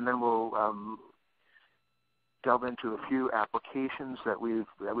those, and then we'll delve into a few applications that we've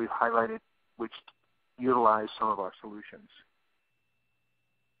highlighted which utilize some of our solutions.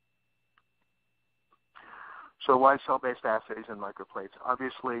 So why cell-based assays and microplates?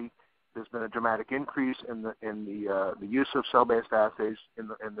 Obviously, there's been a dramatic increase in the use of cell-based assays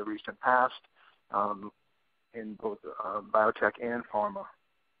in the recent past in both biotech and pharma.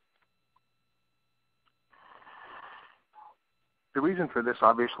 The reason for this,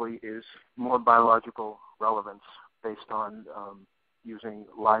 obviously, is more biological relevance based on using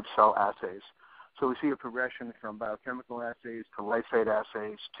live cell assays. So we see a progression from biochemical assays to lysate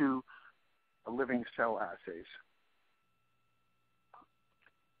assays to living cell assays.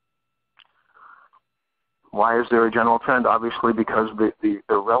 Why is there a general trend? Obviously, because the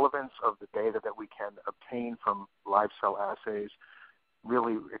relevance of the data that we can obtain from live cell assays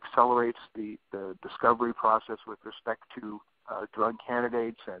really accelerates the discovery process with respect to drug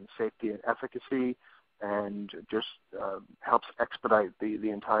candidates and safety and efficacy, and just helps expedite the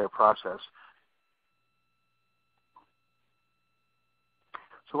entire process.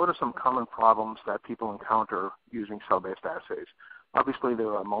 So what are some common problems that people encounter using cell-based assays? Obviously,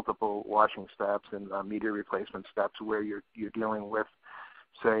 there are multiple washing steps and media replacement steps where you're dealing with,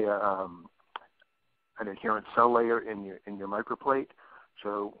 say, an adherent cell layer in your microplate.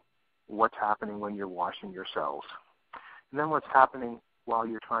 So what's happening when you're washing your cells? And then what's happening while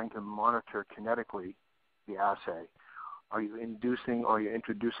you're trying to monitor kinetically the assay? Are you inducing or are you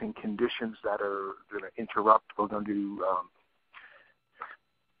introducing conditions that are going to interrupt or going to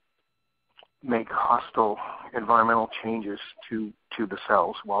make hostile environmental changes to the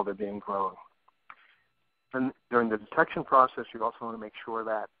cells while they're being grown? And during the detection process, you also want to make sure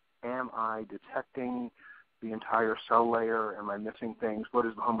that, am I detecting the entire cell layer? Am I missing things? What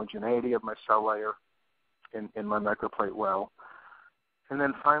is the homogeneity of my cell layer in my microplate well? And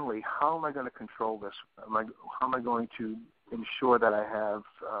then finally, how am I going to control this? How am I going to ensure that I have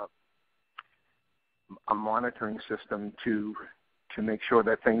a monitoring system to make sure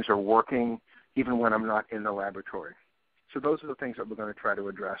that things are working even when I'm not in the laboratory? So those are the things that we're going to try to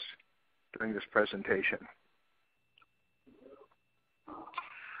address during this presentation.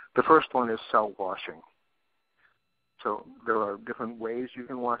 The first one is cell washing. So there are different ways you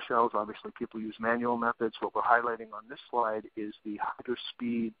can wash cells. Obviously, people use manual methods. What we're highlighting on this slide is the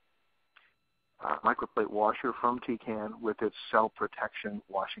HydroSpeed microplate washer from Tecan with its cell protection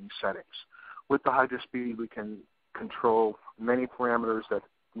washing settings. With the HydroSpeed, we can control many parameters that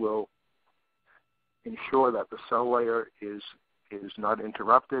will ensure that the cell layer is not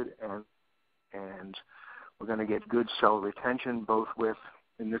interrupted, and we're going to get good cell retention, both with,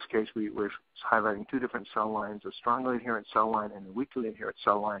 in this case, we're highlighting two different cell lines, a strongly adherent cell line and a weakly adherent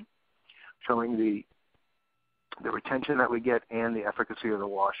cell line, showing the retention that we get and the efficacy of the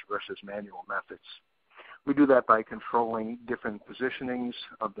wash versus manual methods. We do that by controlling different positionings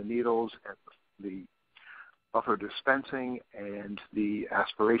of the needles and the buffer dispensing and the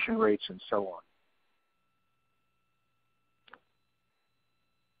aspiration rates and so on.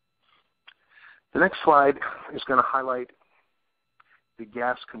 The next slide is going to highlight the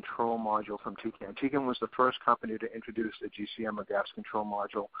gas control module from Tecan. Tecan was the first company to introduce a GCM, or gas control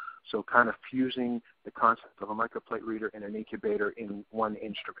module, so kind of fusing the concept of a microplate reader and an incubator in one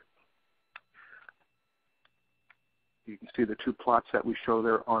instrument. You can see the two plots that we show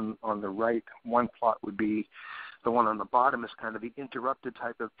there on the right. One plot would be the one on the bottom, is kind of the interrupted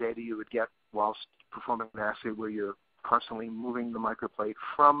type of data you would get whilst performing an assay, where you're constantly moving the microplate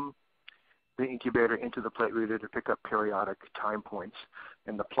from the incubator into the plate reader to pick up periodic time points.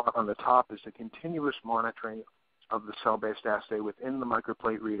 And the plot on the top is the continuous monitoring of the cell-based assay within the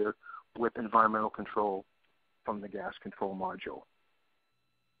microplate reader with environmental control from the gas control module.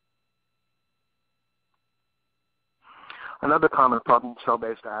 Another common problem with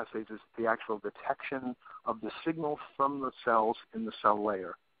cell-based assays is the actual detection of the signal from the cells in the cell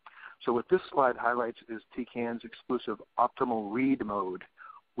layer. So what this slide highlights is Tecan's exclusive optimal read mode,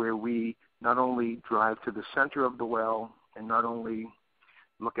 where we not only drive to the center of the well and not only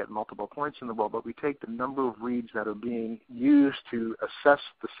look at multiple points in the well, but we take the number of reads that are being used to assess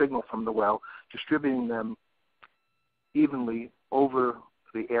the signal from the well, distributing them evenly over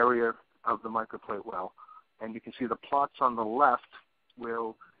the area of the microplate well. And you can see the plots on the left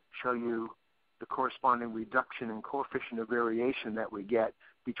will show you the corresponding reduction in coefficient of variation that we get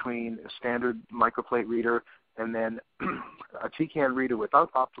between a standard microplate reader and then a Tecan reader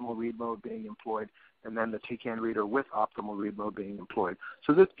without optimal read mode being employed, and then the Tecan reader with optimal read mode being employed.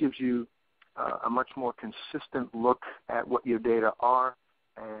 So this gives you a much more consistent look at what your data are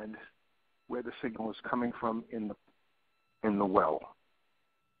and where the signal is coming from in the well.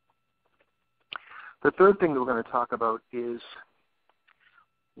 The third thing that we're going to talk about is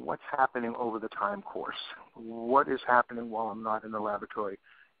what's happening over the time course. What is happening while I'm not in the laboratory?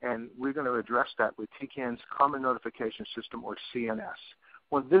 And we're going to address that with Tecan's Common Notification System, or CNS.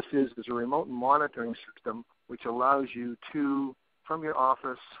 What this is a remote monitoring system which allows you to, from your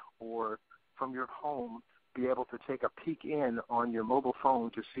office or from your home, be able to take a peek in on your mobile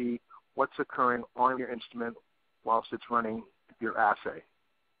phone to see what's occurring on your instrument whilst it's running your assay.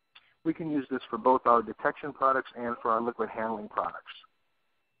 We can use this for both our detection products and for our liquid handling products.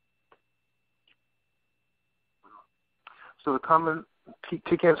 So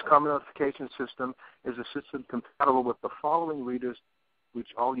Tecan's Common Notification System is a system compatible with the following readers, which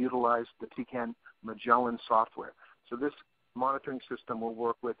all utilize the Tecan Magellan software. So this monitoring system will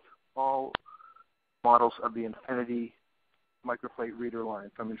work with all models of the Infinity Microplate reader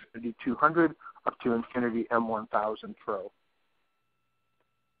line, from Infinity 200 up to Infinity M1000 Pro.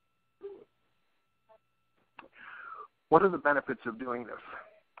 What are the benefits of doing this?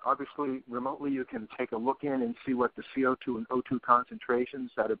 Obviously, remotely you can take a look in and see what the CO2 and O2 concentrations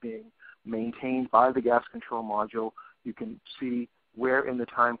that are being maintained by the gas control module. You can see where in the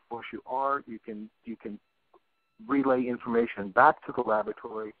time course you are. You can relay information back to the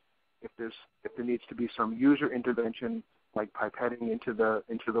laboratory if there needs to be some user intervention, like pipetting into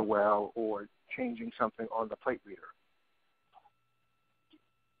the well or changing something on the plate reader.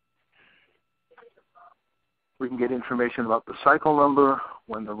 We can get information about the cycle number,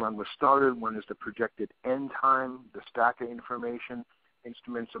 when the run was started, when is the projected end time, the stacker information,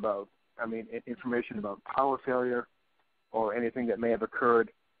 information about power failure, or anything that may have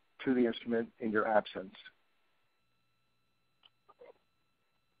occurred to the instrument in your absence.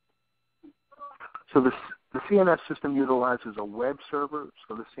 So the CNS system utilizes a web server,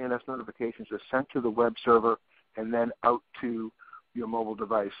 so the CNS notifications are sent to the web server and then out to your mobile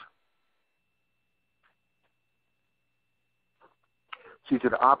device. It's easy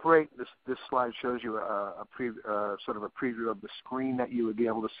to operate. This slide shows you sort of a preview of the screen that you would be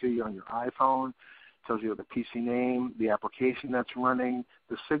able to see on your iPhone. It tells you the PC name, the application that's running,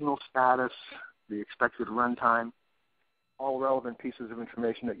 the signal status, the expected runtime, all relevant pieces of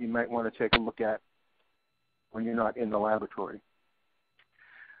information that you might want to take a look at when you're not in the laboratory.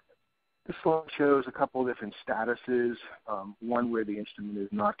 This slide shows a couple of different statuses, one where the instrument is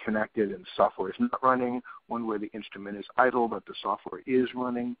not connected and the software is not running, one where the instrument is idle but the software is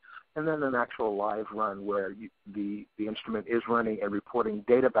running, and then an actual live run where the instrument is running and reporting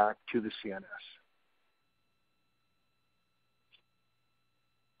data back to the CNS.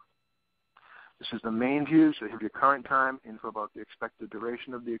 This is the main view, so you have your current time, info about the expected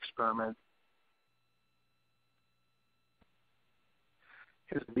duration of the experiment.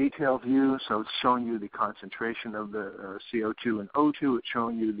 Here's the detailed view, so it's showing you the concentration of the CO2 and O2. It's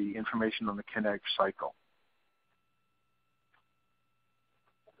showing you the information on the kinetic cycle.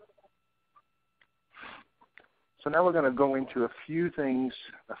 So now we're going to go into a few things,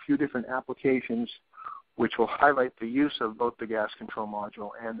 a few different applications, which will highlight the use of both the gas control module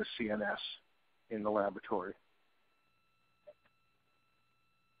and the CNS in the laboratory.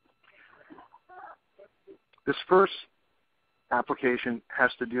 This first application has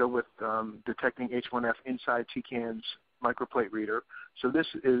to deal with detecting H1F inside Tecan's microplate reader. So this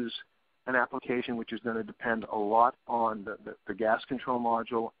is an application which is going to depend a lot on the gas control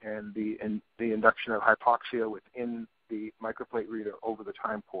module and the induction of hypoxia within the microplate reader over the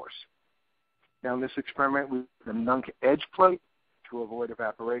time course. Now in this experiment, we use the NUNC edge plate to avoid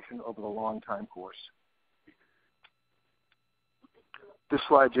evaporation over the long time course. This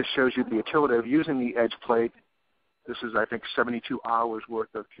slide just shows you the utility of using the edge plate. This is, I think, 72 hours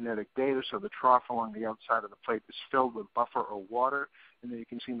worth of kinetic data, so the trough along the outside of the plate is filled with buffer or water, and then you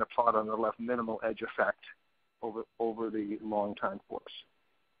can see in the plot on the left minimal edge effect over the long time course.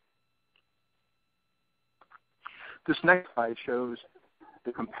 This next slide shows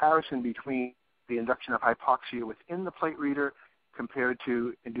the comparison between the induction of hypoxia within the plate reader compared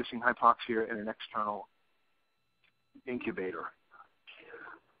to inducing hypoxia in an external incubator.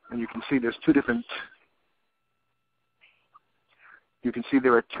 And you can see there's two different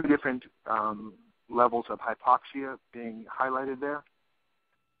there are two different levels of hypoxia being highlighted there.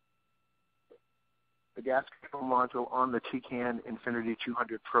 The gas control module on the Tecan Infinity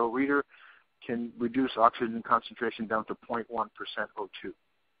 200 Pro reader can reduce oxygen concentration down to 0.1% O2.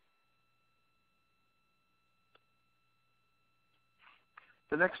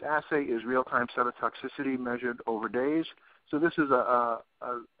 The next assay is real-time cytotoxicity measured over days. So this is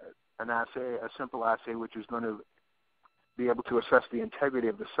an assay, a simple assay, which is going to be able to assess the integrity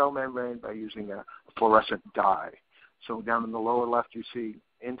of the cell membrane by using a fluorescent dye. So down in the lower left, you see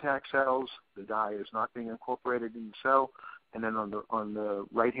intact cells. The dye is not being incorporated in the cell. And then on the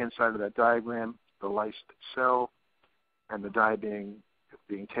right-hand side of that diagram, the lysed cell and the dye being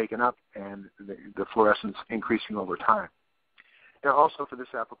taken up and the fluorescence increasing over time. Now, also for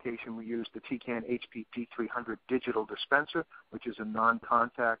this application, we use the Tecan HPP300 digital dispenser, which is a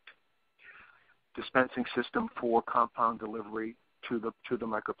non-contact dispensing system for compound delivery to the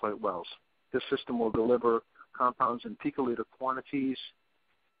microplate wells. This system will deliver compounds in picoliter quantities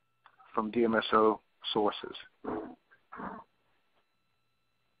from DMSO sources.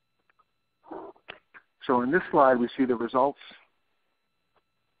 So in this slide, we see the results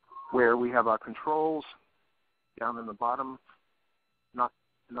where we have our controls down in the bottom,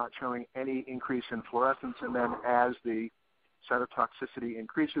 not showing any increase in fluorescence, and then as the cytotoxicity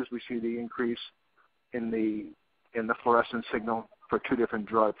increases, we see the increase in the fluorescence signal for two different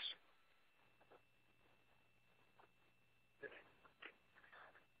drugs.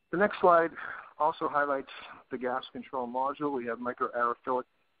 The next slide also highlights the gas control module. We have microaerophilic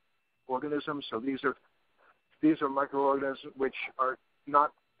organisms. So these are microorganisms which are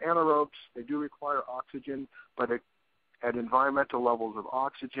not anaerobes. They do require oxygen, but at environmental levels of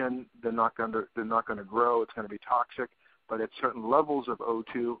oxygen, they're not going to grow. It's going to be toxic. But at certain levels of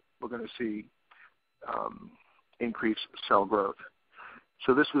O2, we're going to see increased cell growth.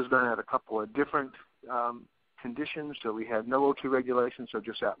 So this was done at a couple of different conditions. So we had no O2 regulation, so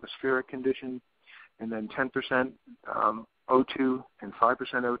just atmospheric condition, and then 10% O2 and 5%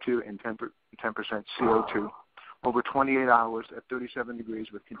 O2 and 10% CO2 over 28 hours at 37 degrees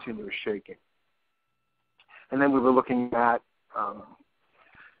with continuous shaking. And then we were looking at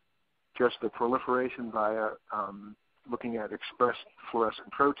just the proliferation via looking at expressed fluorescent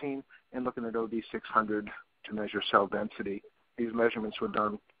protein and looking at OD600 to measure cell density. These measurements were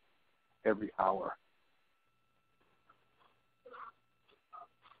done every hour.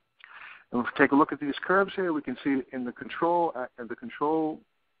 And if we take a look at these curves here, we can see in the control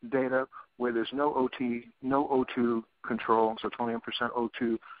data where there's no O2 control, so 21%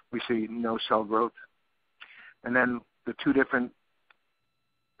 O2, we see no cell growth. And then the two different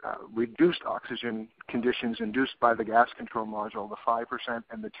reduced oxygen conditions induced by the gas control module, the 5%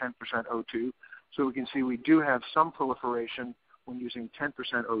 and the 10% O2. So we can see we do have some proliferation when using 10%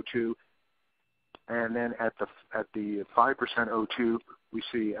 O2, and then at the 5% O2, we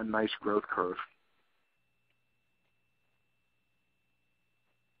see a nice growth curve.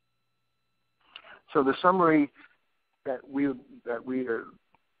 So the summary that we're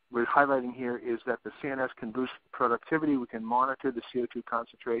highlighting here is that the CNS can boost productivity. We can monitor the CO2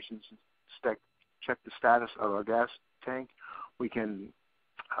 concentrations, check the status of our gas tank. We can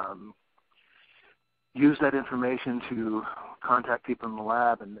use that information to contact people in the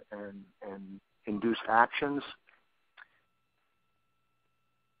lab and induce actions.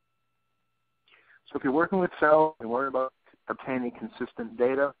 So if you're working with cells and worry about obtaining consistent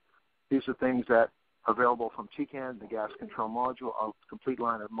data, these are things that are available from Tecan, the gas control module, a complete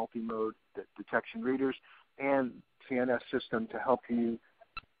line of multi-mode detection readers, and CNS system to help you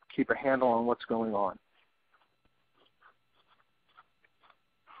keep a handle on what's going on.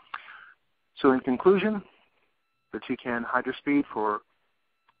 So in conclusion, the Tecan HydroSpeed for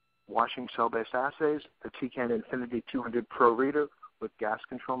washing cell-based assays, the Tecan Infinity 200 Pro reader with gas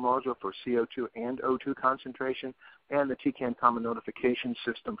control module for CO2 and O2 concentration, and the Tecan Common Notification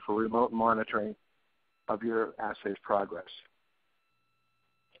System for remote monitoring of your assay's progress.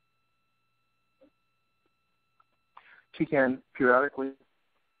 Tecan periodically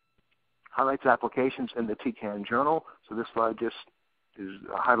highlights applications in the Tecan Journal, so this slide just is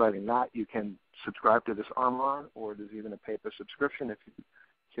highlighting that. You can subscribe to this online, or there's even a paper subscription if you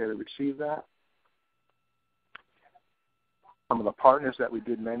care to receive that. Some of the partners that we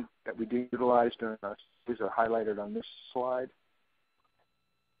did utilize during our studies are highlighted on this slide.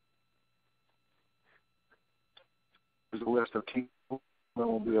 There's a list of teams that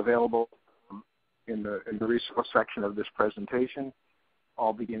will be available in the resource section of this presentation,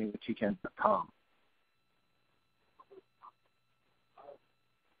 all beginning with tecan.com.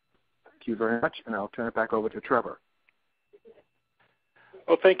 Thank you very much, and I'll turn it back over to Trevor.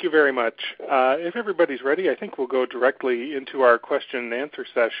 Well, thank you very much. If everybody's ready, I think we'll go directly into our question and answer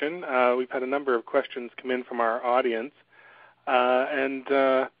session. We've had a number of questions come in from our audience, and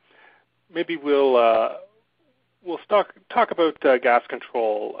maybe we'll talk about gas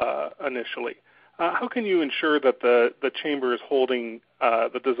control initially. how can you ensure that the chamber is holding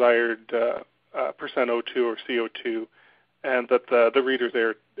the desired percent O2 or CO2 and that the reader's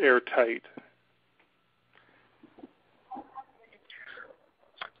airtight?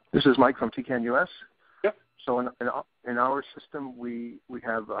 This is Mike from Tecan US. Yep. So in our system, we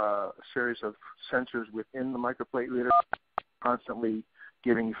have a series of sensors within the microplate reader constantly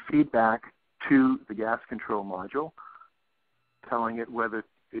giving feedback to the gas control module, telling it whether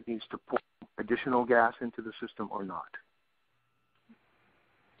it needs to pour additional gas into the system or not.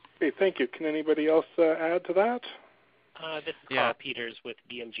 Okay, thank you. Can anybody else add to that? This is Carl Peters with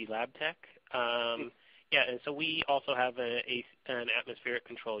BMG LABTECH. Yeah, and so we also have an atmospheric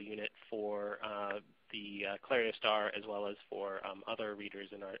control unit for the Clariostar as well as for other readers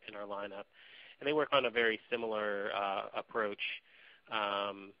in our lineup, and they work on a very similar approach.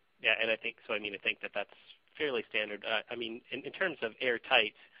 And I think so. I think that's fairly standard. In terms of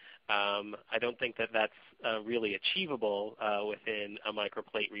airtight, I don't think that's really achievable within a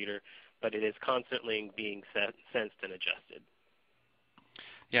microplate reader, but it is constantly being sensed and adjusted.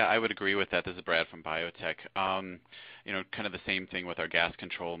 Yeah, I would agree with that. This is Brad from BioTek. Kind of the same thing with our gas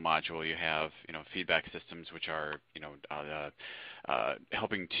control module. You have, feedback systems which are,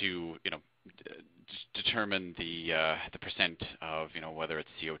 helping to, determine the percent of, whether it's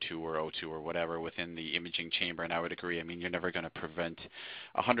CO2 or O2 or whatever within the imaging chamber. And I would agree. You're never going to prevent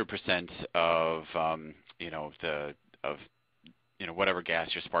 100% of, whatever gas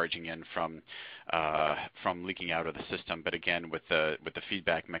you're sparging in from leaking out of the system. But again, with the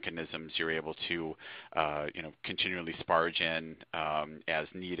feedback mechanisms, you're able to continually sparge in as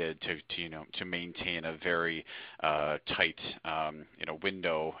needed to maintain a very tight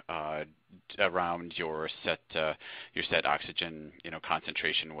window around your set oxygen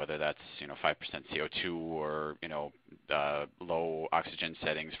concentration, whether that's 5% CO2 or low oxygen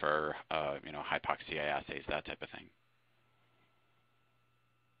settings for hypoxia assays, that type of thing.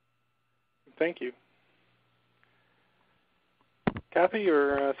 Thank you. Cathy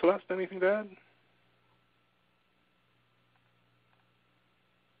or Celeste, anything to add?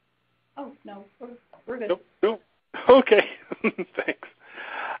 Oh, no, we're good. Nope. Okay, thanks.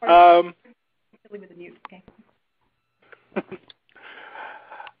 Leave it mute. Okay.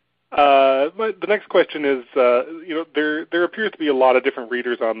 The next question is, there appears to be a lot of different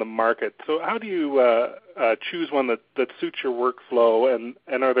readers on the market. So how do you choose one that suits your workflow,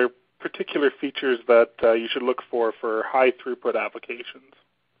 and are there particular features that you should look for high throughput applications?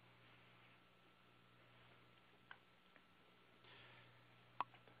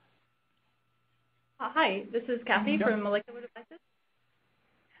 Hi, this is Cathy from Molecular Devices.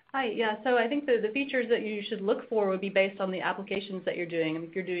 Hi, yeah, so I think the features that you should look for would be based on the applications that you're doing.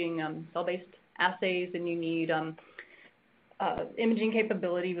 If you're doing cell-based assays and you need imaging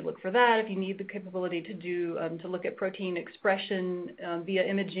capability, we look for that. If you need the capability to do to look at protein expression via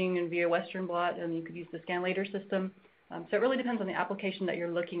imaging and via Western blot, you could use the ScanLater system. So it really depends on the application that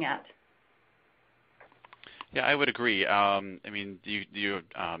you're looking at. Yeah, I would agree.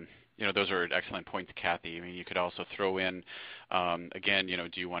 Those are excellent points, Cathy. You could also throw in, again,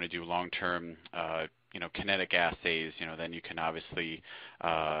 do you want to do long-term, kinetic assays? Then you can obviously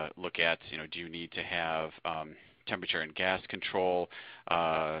look at, do you need to have temperature and gas control?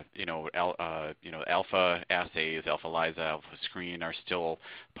 Alpha assays, alpha ELISA, alpha screen are still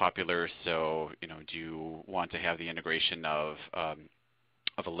popular. So, do you want to have the integration of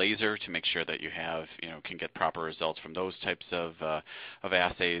a laser to make sure that you have, can get proper results from those types of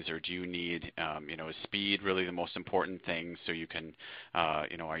assays, or do you need, is speed really the most important thing? So you can,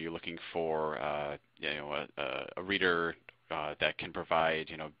 are you looking for, a reader that can provide,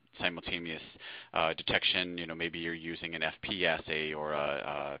 simultaneous detection? Maybe you're using an FP assay or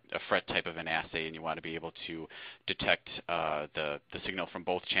a FRET type of an assay, and you want to be able to detect the signal from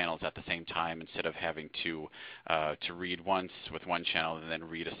both channels at the same time instead of having to read once with one channel and then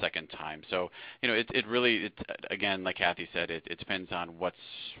read a second time. So, it really, again, like Cathy said, it depends on what's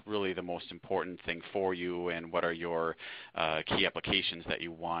really the most important thing for you and what are your key applications that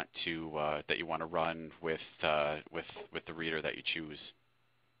you want to run with the reader that you choose.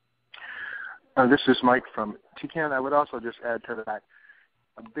 This is Mike from Tecan. I would also just add to that,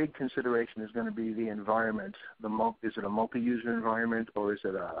 a big consideration is going to be the environment. Is it a multi-user environment or is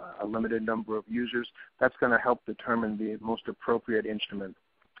it a limited number of users? That's going to help determine the most appropriate instrument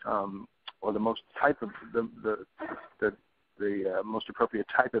or the most type of the most appropriate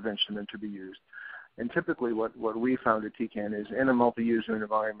type of instrument to be used. And typically what we found at Tecan is in a multi-user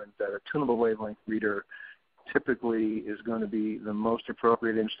environment that a tunable wavelength reader typically is going to be the most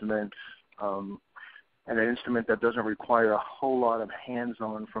appropriate instrument and an instrument that doesn't require a whole lot of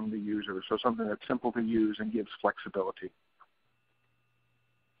hands-on from the user, so something that's simple to use and gives flexibility.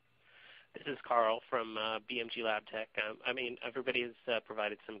 This is Carl from BMG LABTECH. I mean, everybody has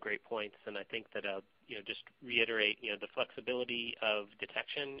provided some great points, and I think that just reiterate, the flexibility of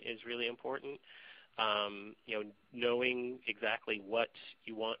detection is really important. Knowing exactly what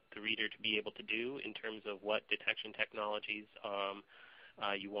you want the reader to be able to do in terms of what detection technologies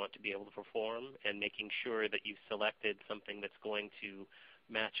you want to be able to perform, and making sure that you've selected something that's going to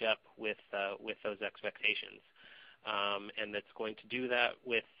match up with those expectations. And that's going to do that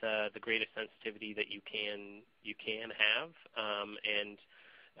with the greatest sensitivity that you can have, in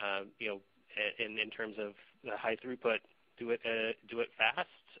terms of the high throughput, do it fast,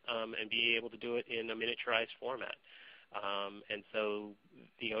 and be able to do it in a miniaturized format. And so,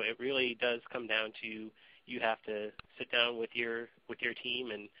 it really does come down to, you have to sit down with your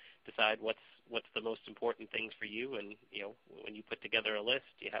team and decide what's the most important things for you. And when you put together a list,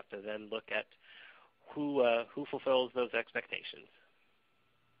 you have to then look at who fulfills those expectations.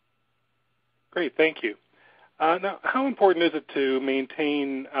 Great, thank you. Now, how important is it to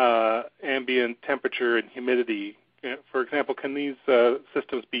maintain ambient temperature and humidity? For example, can these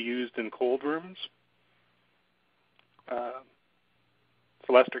systems be used in cold rooms?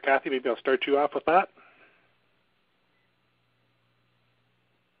 Celeste or Cathy, maybe I'll start you off with that.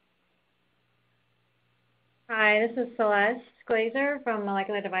 Hi, this is Celeste Glazer from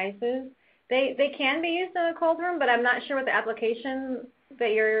Molecular Devices. They can be used in a cold room, but I'm not sure what the application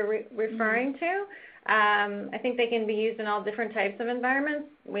that you're referring to. I think they can be used in all different types of environments.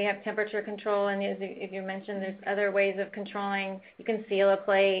 We have temperature control, and as you mentioned, there's other ways of controlling. You can seal a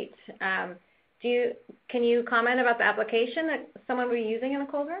plate. Can you comment about the application that someone would be using in a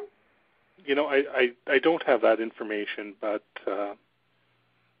cold room? I don't have that information, but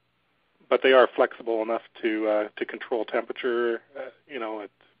they are flexible enough to control temperature.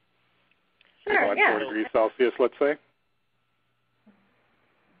 At 4 degrees Celsius, let's say.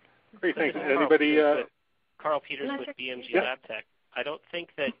 Great, thanks. Anybody? Carl Peters with BMG LABTECH. I don't think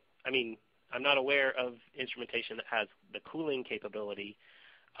that, I'm not aware of instrumentation that has the cooling capability,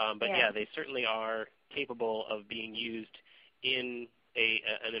 but they certainly are capable of being used in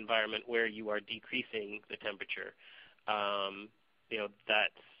an environment where you are decreasing the temperature.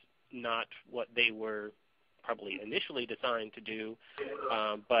 That's not what they were probably initially designed to do,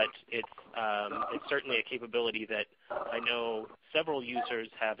 but it's certainly a capability that I know several users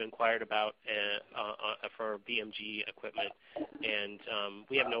have inquired about for BMG equipment, and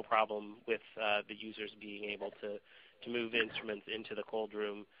we have no problem with the users being able to move instruments into the cold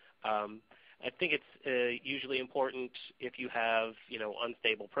room. I think it's usually important if you have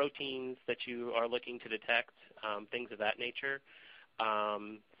unstable proteins that you are looking to detect, things of that nature.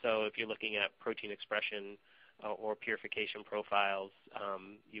 So if you're looking at protein expression or purification profiles,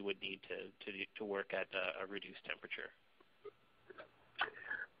 you would need to work at a reduced temperature.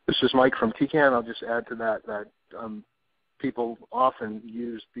 This is Mike from Tecan. I'll just add to that people often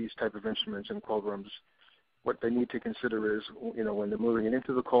use these type of instruments in cold rooms. What they need to consider is, when they're moving it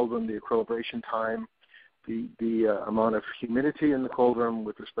into the cold room, the equilibration time, the amount of humidity in the cold room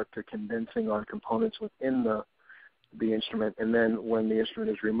with respect to condensing on components within the instrument, and then when the instrument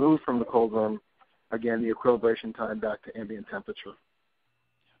is removed from the cold room, again, the equilibration time back to ambient temperature.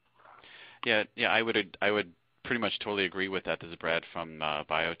 Yeah, I would pretty much totally agree with that. This is Brad from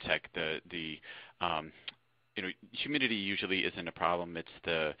BioTek. The humidity usually isn't a problem. It's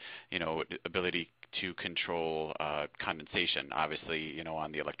the ability to control condensation, obviously,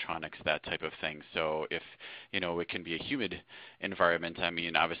 on the electronics, that type of thing. So if it can be a humid environment,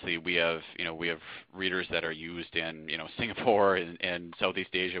 obviously we have readers that are used in Singapore and Southeast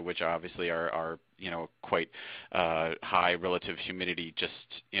Asia, which obviously are quite high relative humidity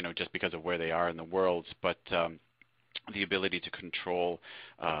just because of where they are in the world, but the ability to control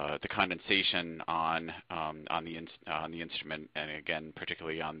the condensation on the instrument, and again,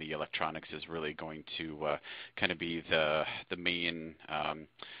 particularly on the electronics, is really going to kind of be the main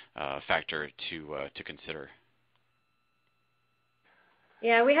factor to consider.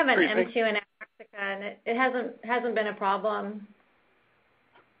 Yeah, we have an M2 in Antarctica, and it hasn't been a problem.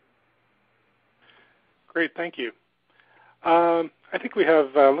 Great, thank you. I think we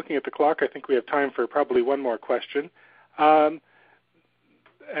have, looking at the clock, I think we have time for probably one more question. And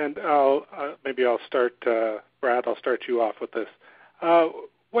maybe I'll start, Brad, I'll start you off with this.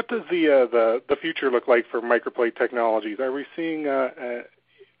 What does the future look like for microplate technologies? Are we seeing,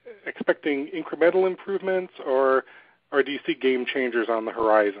 expecting incremental improvements, or do you see game changers on the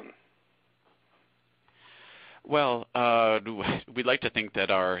horizon? Well, we'd like to think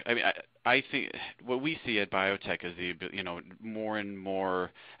that I think what we see at BioTek is more and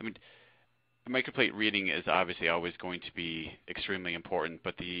more. Microplate reading is obviously always going to be extremely important,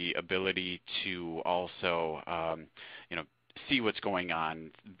 but the ability to also, see what's going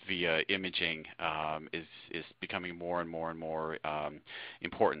on via imaging is becoming more and more and more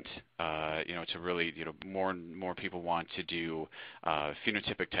important. To really, more and more people want to do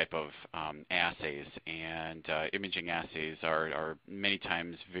phenotypic type of assays, and imaging assays are many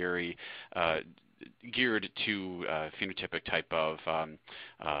times very geared to phenotypic type of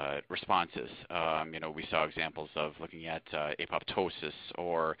responses. We saw examples of looking at apoptosis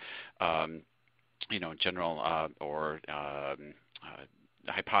or general or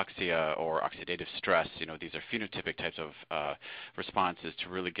hypoxia or oxidative stress. These are phenotypic types of responses to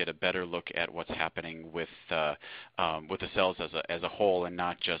really get a better look at what's happening with the cells as a whole, and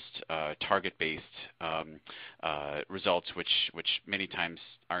not just target-based results, which many times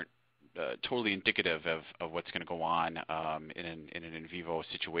aren't totally indicative of what's going to go on in an in vivo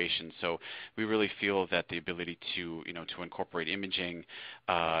situation. So we really feel that the ability to incorporate imaging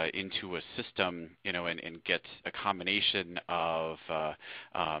into a system, and get a combination of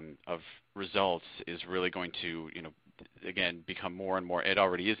results is really going to again become more and more. It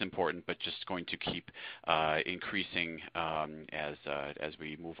already is important, but just going to keep increasing as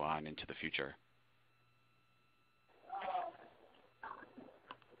we move on into the future.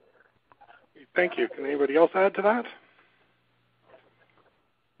 Thank you. Can anybody else add to that?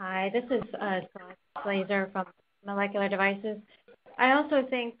 Hi, this is Celeste Glazer from Molecular Devices. I also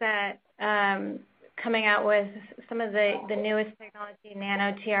think that coming out with some of the newest technology,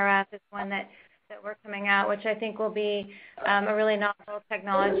 nano TRF, is one that we're coming out, which I think will be a really novel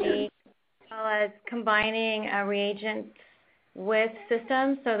technology, as well as combining reagents with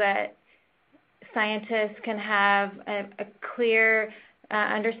systems so that scientists can have a clear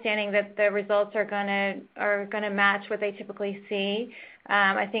understanding that the results are going to match what they typically see.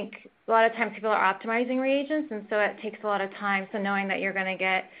 I think a lot of times people are optimizing reagents, and so it takes a lot of time. So knowing that you're going to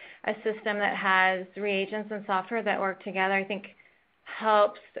get a system that has reagents and software that work together, I think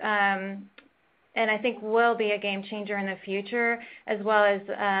helps, and I think will be a game changer in the future, as well as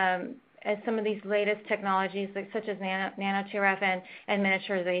some of these latest technologies such as nano TRF and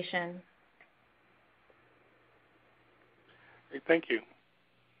miniaturization. Great, thank you.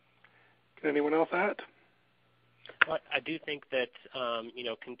 Can anyone else add? Well, I do think that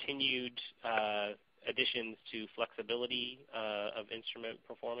continued additions to flexibility of instrument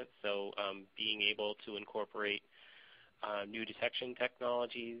performance, so being able to incorporate new detection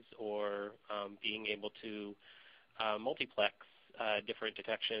technologies, or being able to multiplex different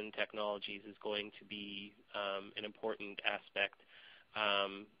detection technologies is going to be an important aspect.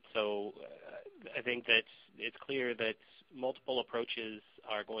 So I think that it's clear that multiple approaches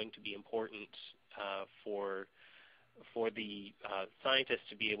are going to be important for the scientists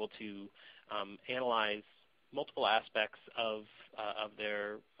to be able to analyze multiple aspects of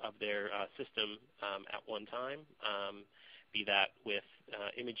their system at one time, be that with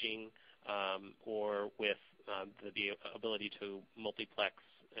imaging or with the ability to multiplex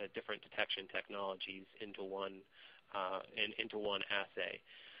different detection technologies into one assay.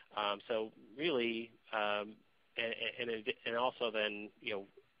 So really, and also then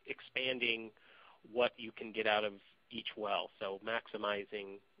expanding what you can get out of each well. So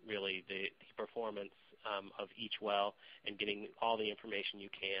maximizing really the performance of each well and getting all the information you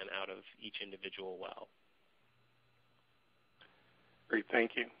can out of each individual well. Great,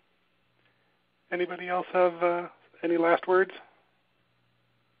 thank you. Anybody else have any last words?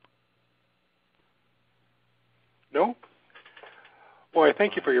 No? Well, I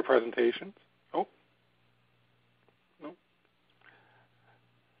thank you for your presentation. Oh. No.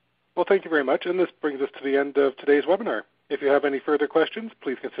 Well, thank you very much, and this brings us to the end of today's webinar. If you have any further questions,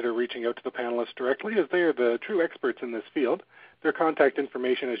 please consider reaching out to the panelists directly, as they are the true experts in this field. Their contact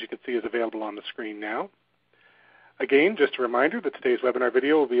information, as you can see, is available on the screen now. Again, just a reminder that today's webinar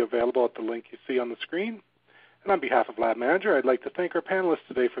video will be available at the link you see on the screen. And on behalf of Lab Manager, I'd like to thank our panelists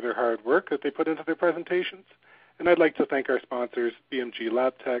today for their hard work that they put into their presentations. And I'd like to thank our sponsors, BMG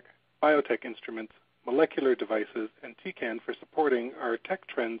LABTECH, BioTek Instruments, Molecular Devices, and Tecan for supporting our Tech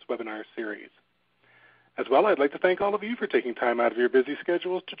Trends webinar series. As well, I'd like to thank all of you for taking time out of your busy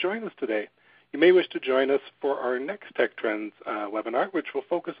schedules to join us today. You may wish to join us for our next Tech Trends webinar, which will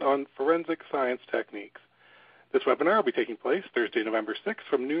focus on forensic science techniques. This webinar will be taking place Thursday, November 6th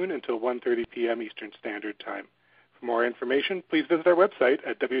from noon until 1:30 p.m. Eastern Standard Time. For more information, please visit our website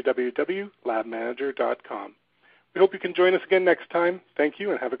at www.labmanager.com. We hope you can join us again next time. Thank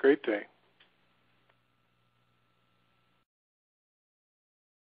you and have a great day.